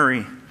of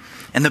Mary,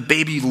 and the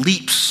baby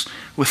leaps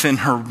within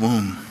her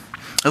womb.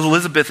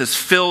 Elizabeth is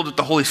filled with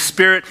the Holy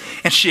Spirit,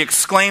 and she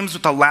exclaims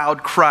with a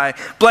loud cry,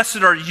 "Blessed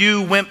are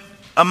you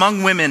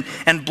among women,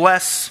 and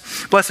blessed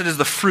is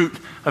the fruit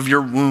of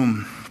your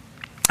womb."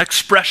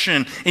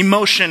 Expression,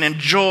 emotion, and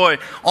joy,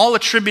 all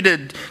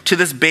attributed to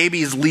this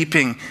baby's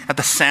leaping at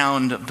the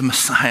sound of the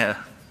Messiah.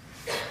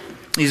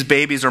 These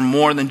babies are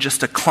more than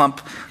just a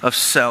clump of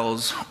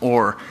cells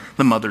or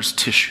the mother's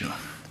tissue.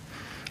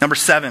 Number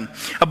 7,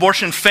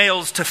 abortion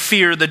fails to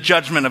fear the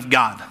judgment of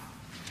God.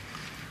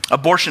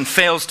 Abortion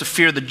fails to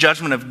fear the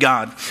judgment of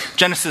God.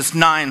 Genesis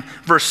 9,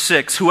 verse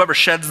 6, "Whoever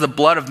sheds the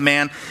blood of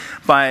man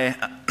by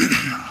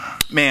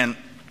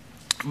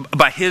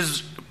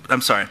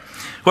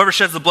whoever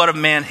sheds the blood of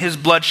man, his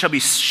blood shall be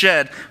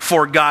shed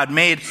for God,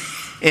 made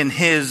in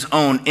his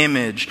own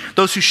image.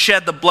 Those who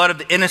shed the blood of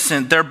the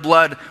innocent, their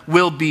blood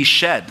will be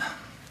shed.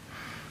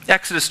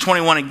 Exodus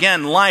 21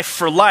 again, life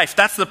for life.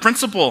 That's the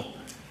principle.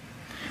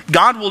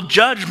 God will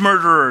judge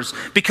murderers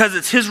because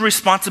it's his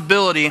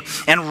responsibility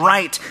and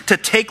right to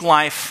take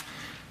life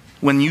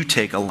when you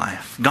take a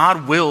life.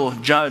 God will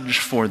judge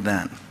for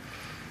that.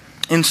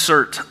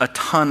 Insert a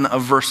ton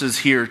of verses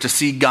here to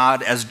see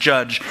God as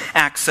judge.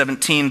 Acts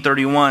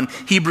 17:31,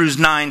 Hebrews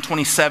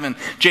 9:27,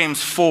 James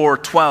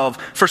 4:12,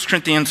 1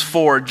 Corinthians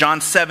 4,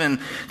 John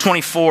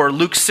 7:24,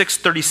 Luke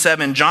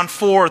 6:37, John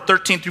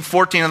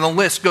 4:13-14, and the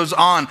list goes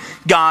on.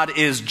 God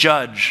is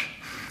judge,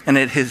 and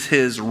it is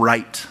his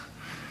right.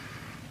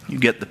 You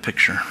get the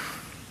picture.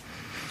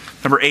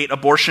 Number 8,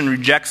 abortion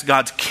rejects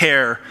God's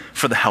care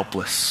for the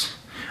helpless.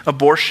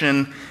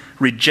 Abortion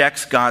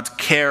rejects God's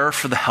care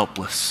for the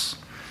helpless.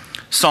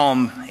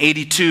 Psalm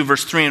 82,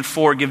 verse 3 and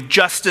 4, give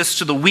justice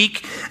to the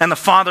weak and the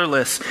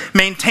fatherless.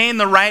 Maintain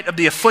the right of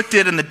the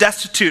afflicted and the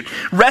destitute.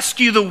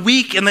 Rescue the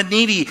weak and the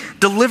needy.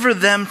 Deliver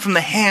them from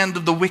the hand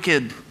of the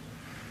wicked.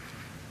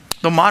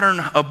 The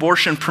modern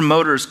abortion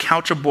promoters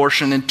couch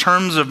abortion in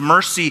terms of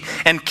mercy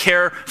and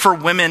care for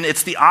women.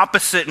 It's the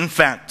opposite, in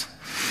fact,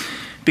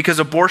 because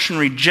abortion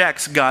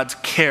rejects God's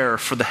care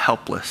for the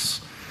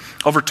helpless.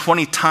 Over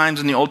 20 times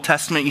in the Old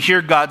Testament, you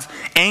hear God's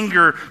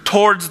anger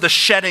towards the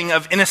shedding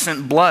of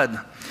innocent blood.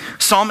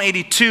 Psalm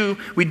 82,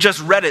 we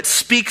just read it,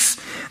 speaks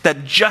that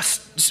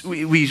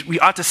we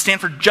ought to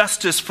stand for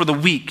justice for the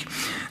weak,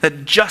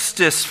 that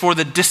justice for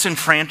the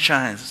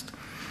disenfranchised.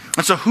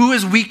 And so who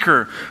is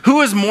weaker?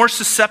 Who is more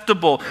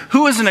susceptible?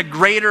 Who is in a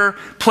greater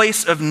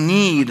place of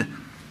need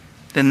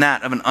than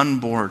that of an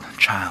unborn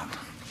child?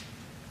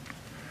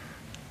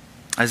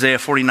 Isaiah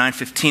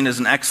 49:15 is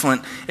an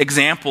excellent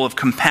example of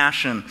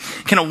compassion.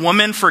 Can a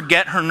woman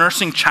forget her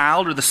nursing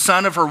child or the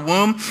son of her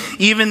womb?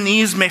 Even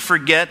these may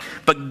forget,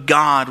 but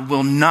God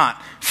will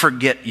not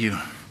forget you.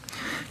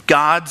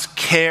 God's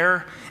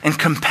care and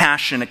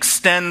compassion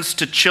extends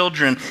to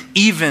children,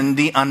 even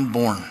the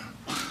unborn.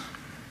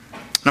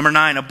 Number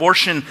 9,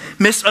 abortion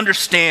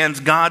misunderstands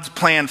God's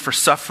plan for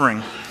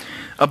suffering.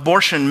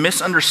 Abortion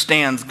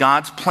misunderstands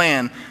God's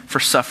plan for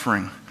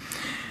suffering.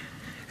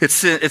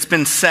 It's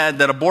been said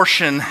that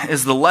abortion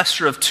is the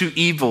lesser of two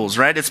evils,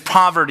 right? It's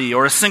poverty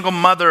or a single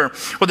mother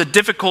or the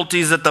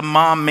difficulties that the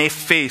mom may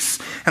face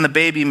and the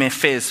baby may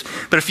face.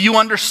 But if you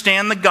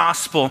understand the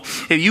gospel,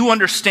 if you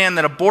understand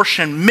that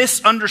abortion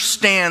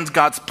misunderstands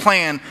God's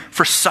plan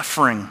for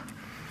suffering,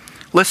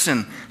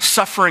 listen,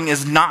 suffering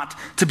is not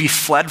to be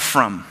fled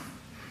from.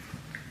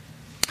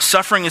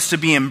 Suffering is to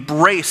be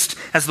embraced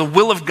as the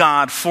will of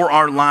God for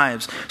our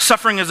lives.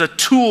 Suffering is a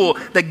tool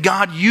that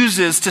God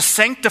uses to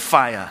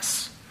sanctify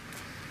us.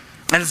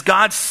 And as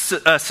God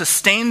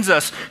sustains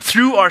us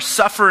through our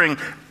suffering,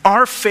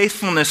 our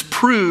faithfulness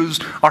proves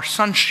our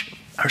sonship.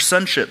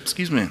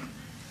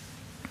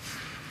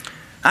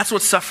 That's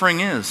what suffering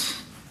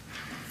is.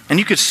 And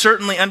you could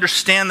certainly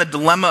understand the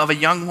dilemma of a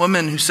young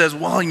woman who says,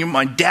 well,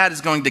 my dad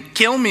is going to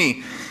kill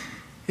me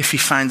if he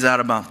finds out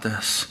about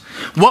this.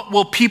 What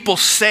will people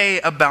say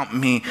about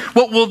me?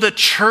 What will the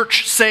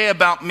church say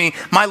about me?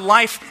 My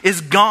life is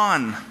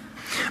gone.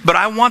 But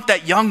I want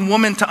that young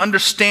woman to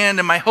understand,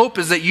 and my hope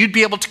is that you'd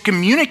be able to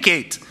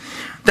communicate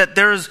that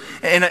there's,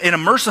 in a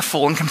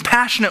merciful and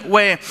compassionate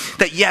way,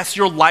 that yes,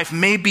 your life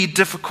may be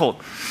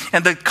difficult,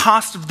 and the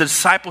cost of the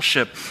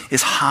discipleship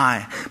is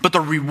high, but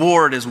the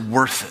reward is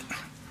worth it.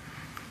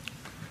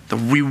 The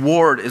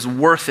reward is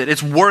worth it.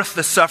 It's worth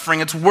the suffering.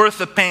 It's worth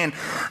the pain.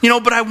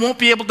 But I won't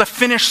be able to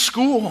finish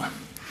school.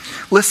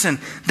 Listen,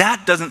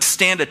 that doesn't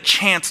stand a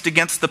chance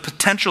against the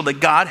potential that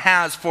God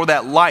has for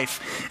that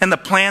life and the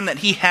plan that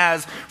he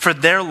has for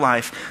their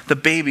life, the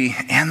baby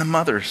and the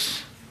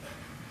mothers.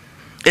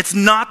 It's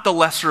not the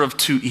lesser of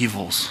two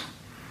evils.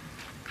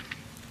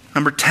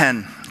 Number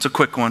 10, it's a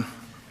quick one.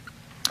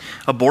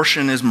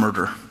 Abortion is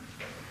murder.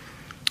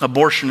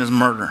 Abortion is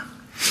murder.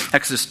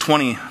 Exodus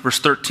 20, verse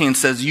 13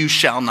 says, you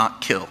shall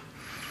not kill.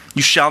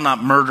 You shall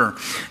not murder.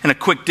 And a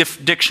quick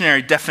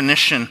dictionary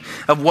definition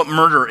of what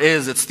murder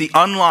is, it's the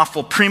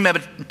unlawful,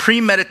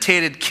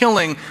 premeditated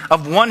killing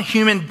of one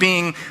human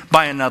being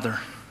by another.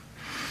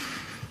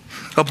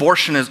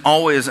 Abortion is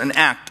always an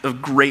act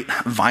of great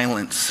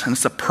violence, and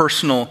it's a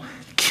personal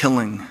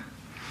killing.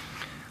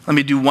 Let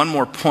me do one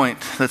more point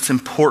that's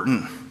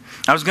important.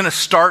 I was going to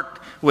start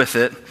with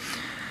it,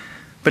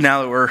 but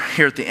now that we're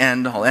here at the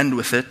end, I'll end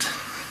with it.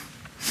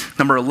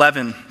 Number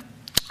 11.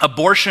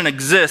 Abortion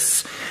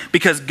exists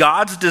because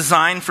God's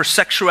design for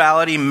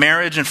sexuality,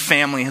 marriage, and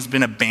family has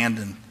been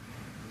abandoned.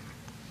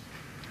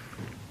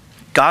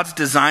 God's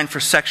design for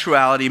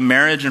sexuality,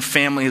 marriage, and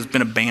family has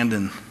been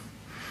abandoned.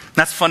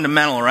 That's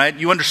fundamental, right?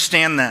 You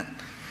understand that.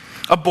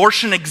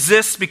 Abortion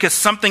exists because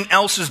something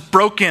else is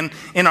broken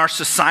in our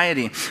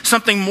society.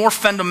 Something more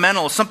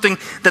fundamental, something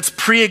that's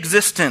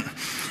pre-existent. All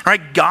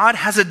right? God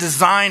has a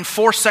design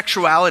for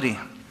sexuality.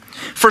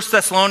 1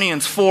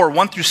 Thessalonians 4,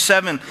 1 through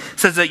 7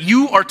 says that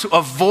you are to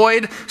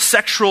avoid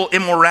sexual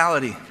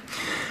immorality.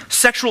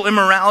 Sexual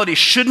immorality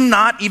should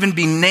not even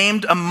be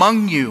named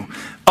among you.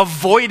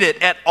 Avoid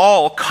it at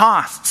all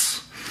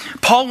costs.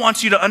 Paul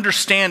wants you to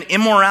understand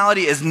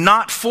immorality is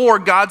not for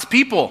God's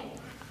people.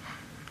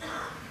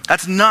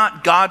 That's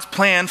not God's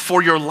plan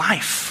for your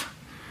life.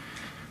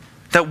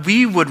 That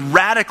we would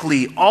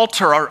radically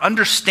alter our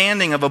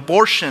understanding of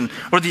abortion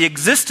or the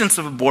existence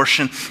of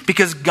abortion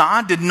because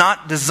God did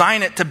not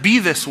design it to be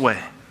this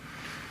way.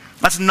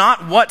 That's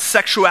not what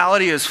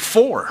sexuality is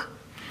for.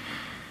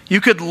 You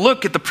could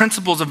look at the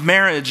principles of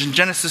marriage in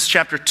Genesis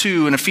chapter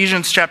 2 and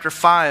Ephesians chapter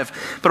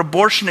 5, but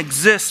abortion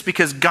exists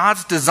because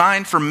God's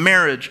design for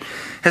marriage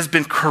has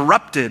been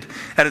corrupted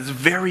at its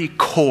very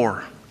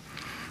core,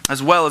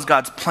 as well as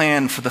God's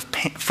plan for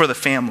the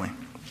family.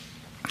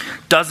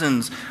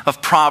 Dozens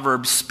of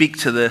Proverbs speak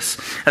to this,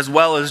 as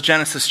well as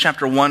Genesis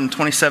chapter 1,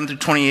 27 through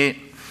 28.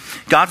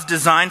 God's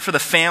design for the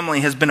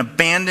family has been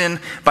abandoned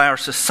by our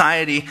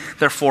society,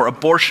 therefore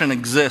abortion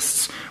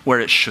exists where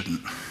it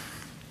shouldn't.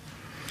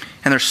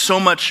 And there's so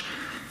much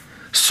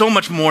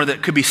more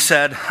that could be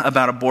said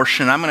about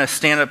abortion. I'm going to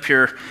stand up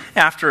here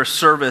after a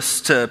service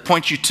to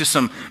point you to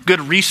some good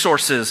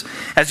resources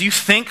as you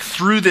think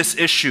through this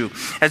issue,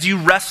 as you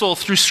wrestle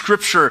through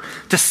Scripture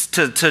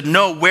to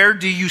know where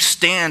do you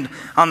stand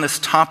on this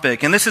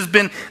topic. And this has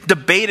been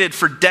debated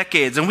for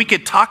decades, and we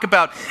could talk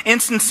about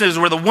instances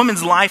where the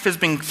woman's life is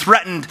being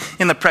threatened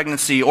in the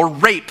pregnancy, or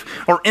rape,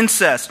 or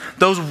incest,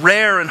 those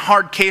rare and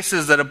hard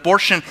cases that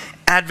abortion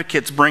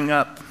advocates bring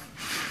up.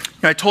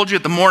 I told you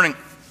at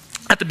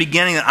the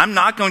beginning that I'm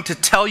not going to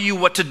tell you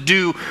what to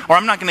do, or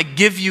I'm not going to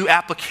give you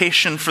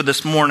application for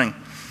this morning.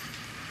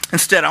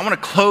 Instead, I want to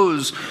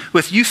close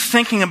with you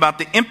thinking about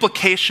the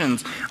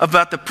implications,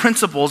 about the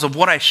principles of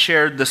what I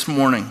shared this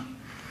morning.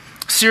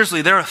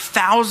 Seriously, there are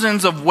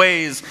thousands of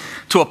ways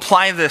to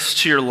apply this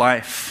to your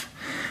life.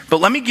 But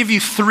let me give you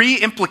 3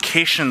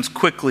 implications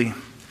quickly.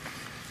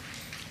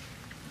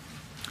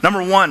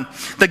 Number 1,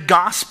 the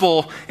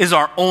gospel is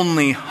our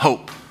only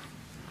hope.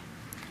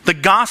 The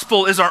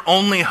gospel is our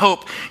only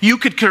hope. You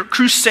could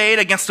crusade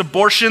against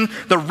abortion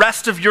the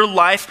rest of your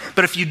life,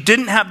 but if you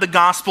didn't have the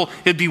gospel,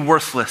 it'd be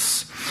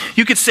worthless.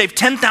 You could save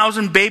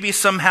 10,000 babies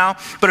somehow,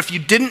 but if you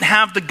didn't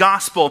have the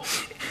gospel,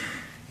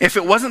 if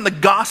it wasn't the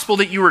gospel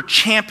that you were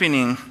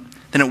championing,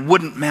 then it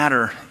wouldn't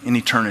matter in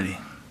eternity.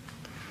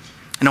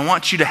 And I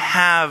want you to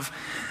have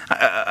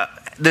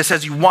this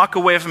as you walk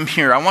away from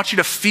here. I want you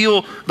to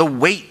feel the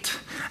weight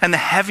and the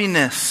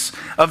heaviness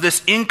of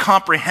this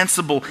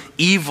incomprehensible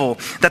evil,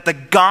 that the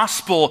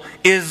gospel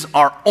is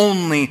our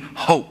only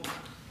hope.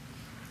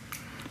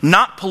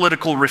 Not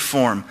political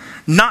reform,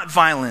 not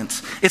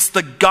violence. It's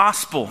the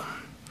gospel.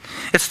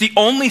 It's the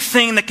only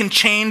thing that can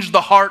change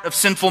the heart of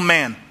sinful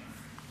man.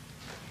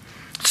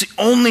 It's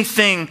the only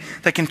thing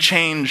that can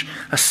change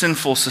a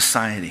sinful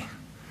society.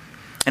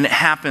 And it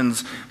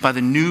happens by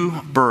the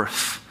new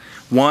birth,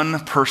 one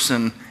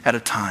person at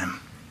a time.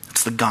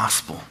 It's the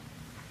gospel.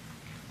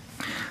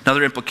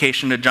 Another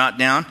implication to jot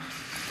down,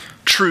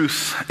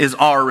 truth is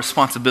our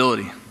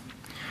responsibility.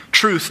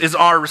 Truth is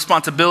our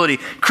responsibility.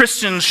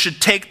 Christians should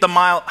take the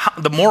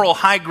moral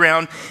high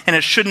ground, and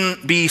it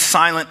shouldn't be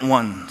silent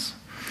ones.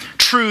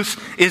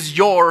 Truth is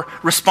your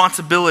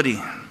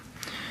responsibility.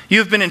 You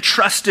have been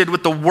entrusted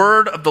with the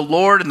word of the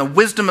Lord and the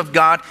wisdom of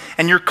God,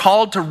 and you're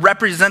called to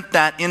represent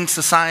that in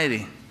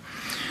society.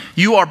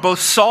 You are both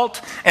salt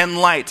and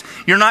light.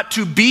 You're not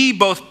to be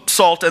both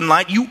salt and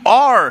light. You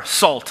are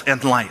salt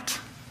and light.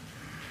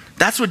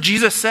 That's what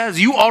Jesus says.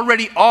 You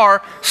already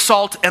are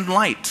salt and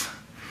light.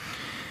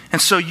 And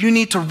so you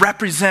need to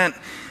represent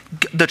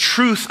the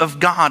truth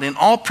of God in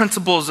all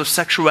principles of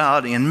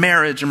sexuality and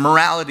marriage and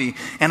morality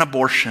and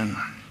abortion.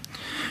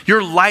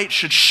 Your light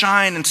should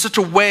shine in such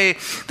a way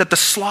that the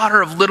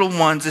slaughter of little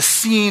ones is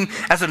seen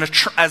as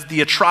the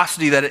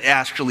atrocity that it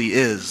actually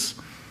is.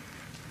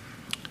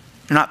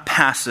 You're not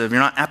passive.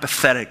 You're not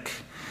apathetic.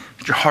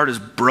 Your heart is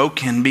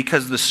broken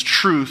because this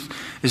truth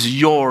is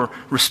your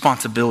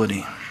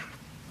responsibility.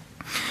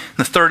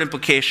 The third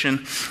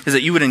implication is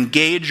that you would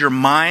engage your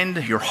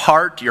mind, your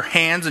heart, your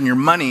hands, and your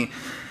money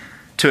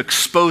to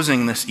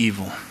exposing this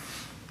evil.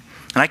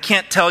 And I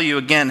can't tell you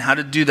again how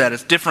to do that.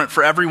 It's different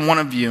for every one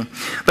of you.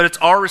 But it's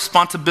our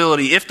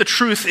responsibility. If the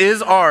truth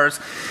is ours,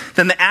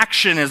 then the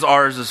action is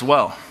ours as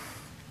well.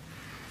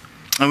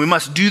 And we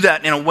must do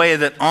that in a way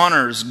that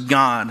honors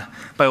God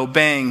by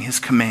obeying His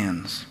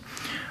commands.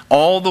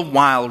 All the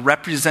while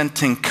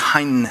representing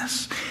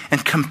kindness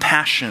and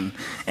compassion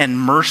and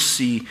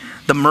mercy,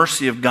 the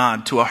mercy of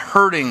God to a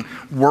hurting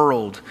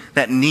world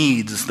that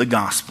needs the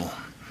gospel.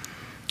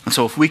 And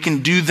so if we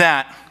can do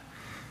that,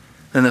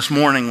 then this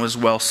morning was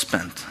well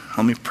spent.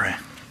 Let me pray.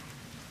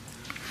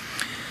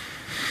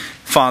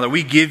 Father,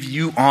 we give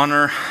you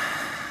honor.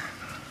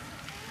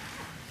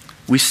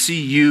 We see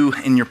you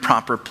in your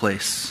proper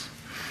place.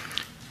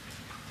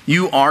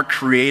 You are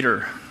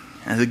creator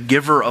and the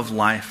giver of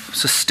life,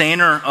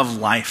 sustainer of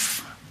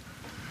life.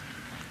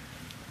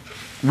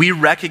 We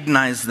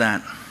recognize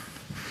that.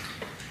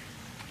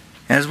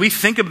 As we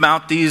think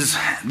about these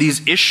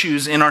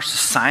issues in our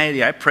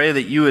society, I pray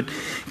that you would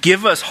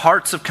give us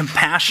hearts of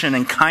compassion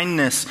and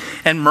kindness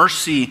and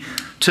mercy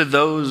to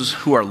those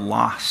who are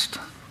lost.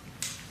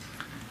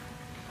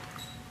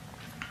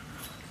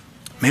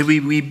 May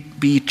we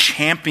be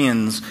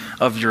champions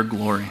of your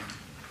glory.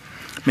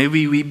 May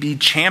we be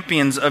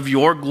champions of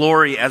your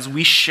glory as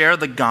we share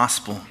the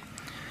gospel.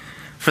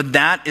 For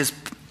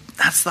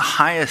that's the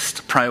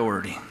highest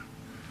priority.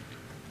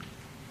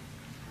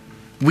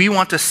 We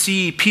want to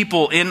see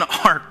people in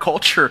our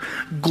culture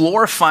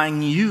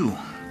glorifying you.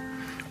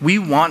 We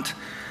want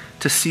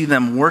to see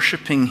them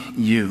worshiping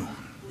you.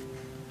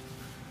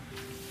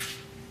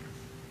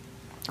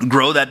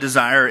 Grow that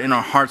desire in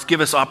our hearts. Give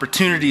us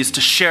opportunities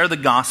to share the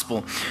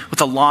gospel with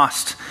a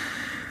lost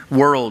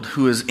world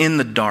who is in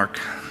the dark.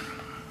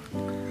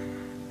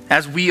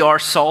 As we are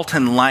salt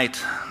and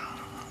light,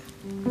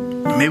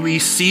 may we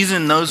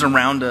season those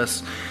around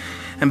us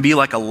and be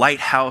like a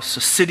lighthouse,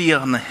 a city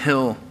on the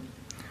hill.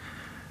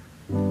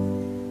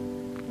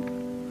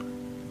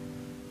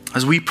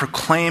 As we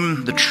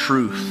proclaim the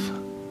truth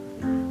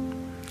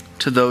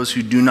to those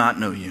who do not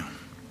know you.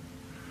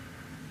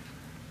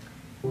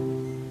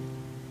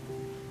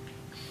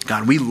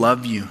 God, we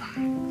love you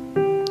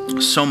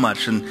so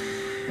much,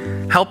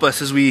 and help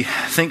us as we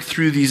think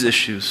through these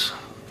issues.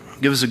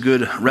 Give us a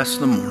good rest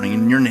of the morning.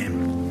 In your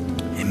name,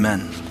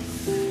 amen.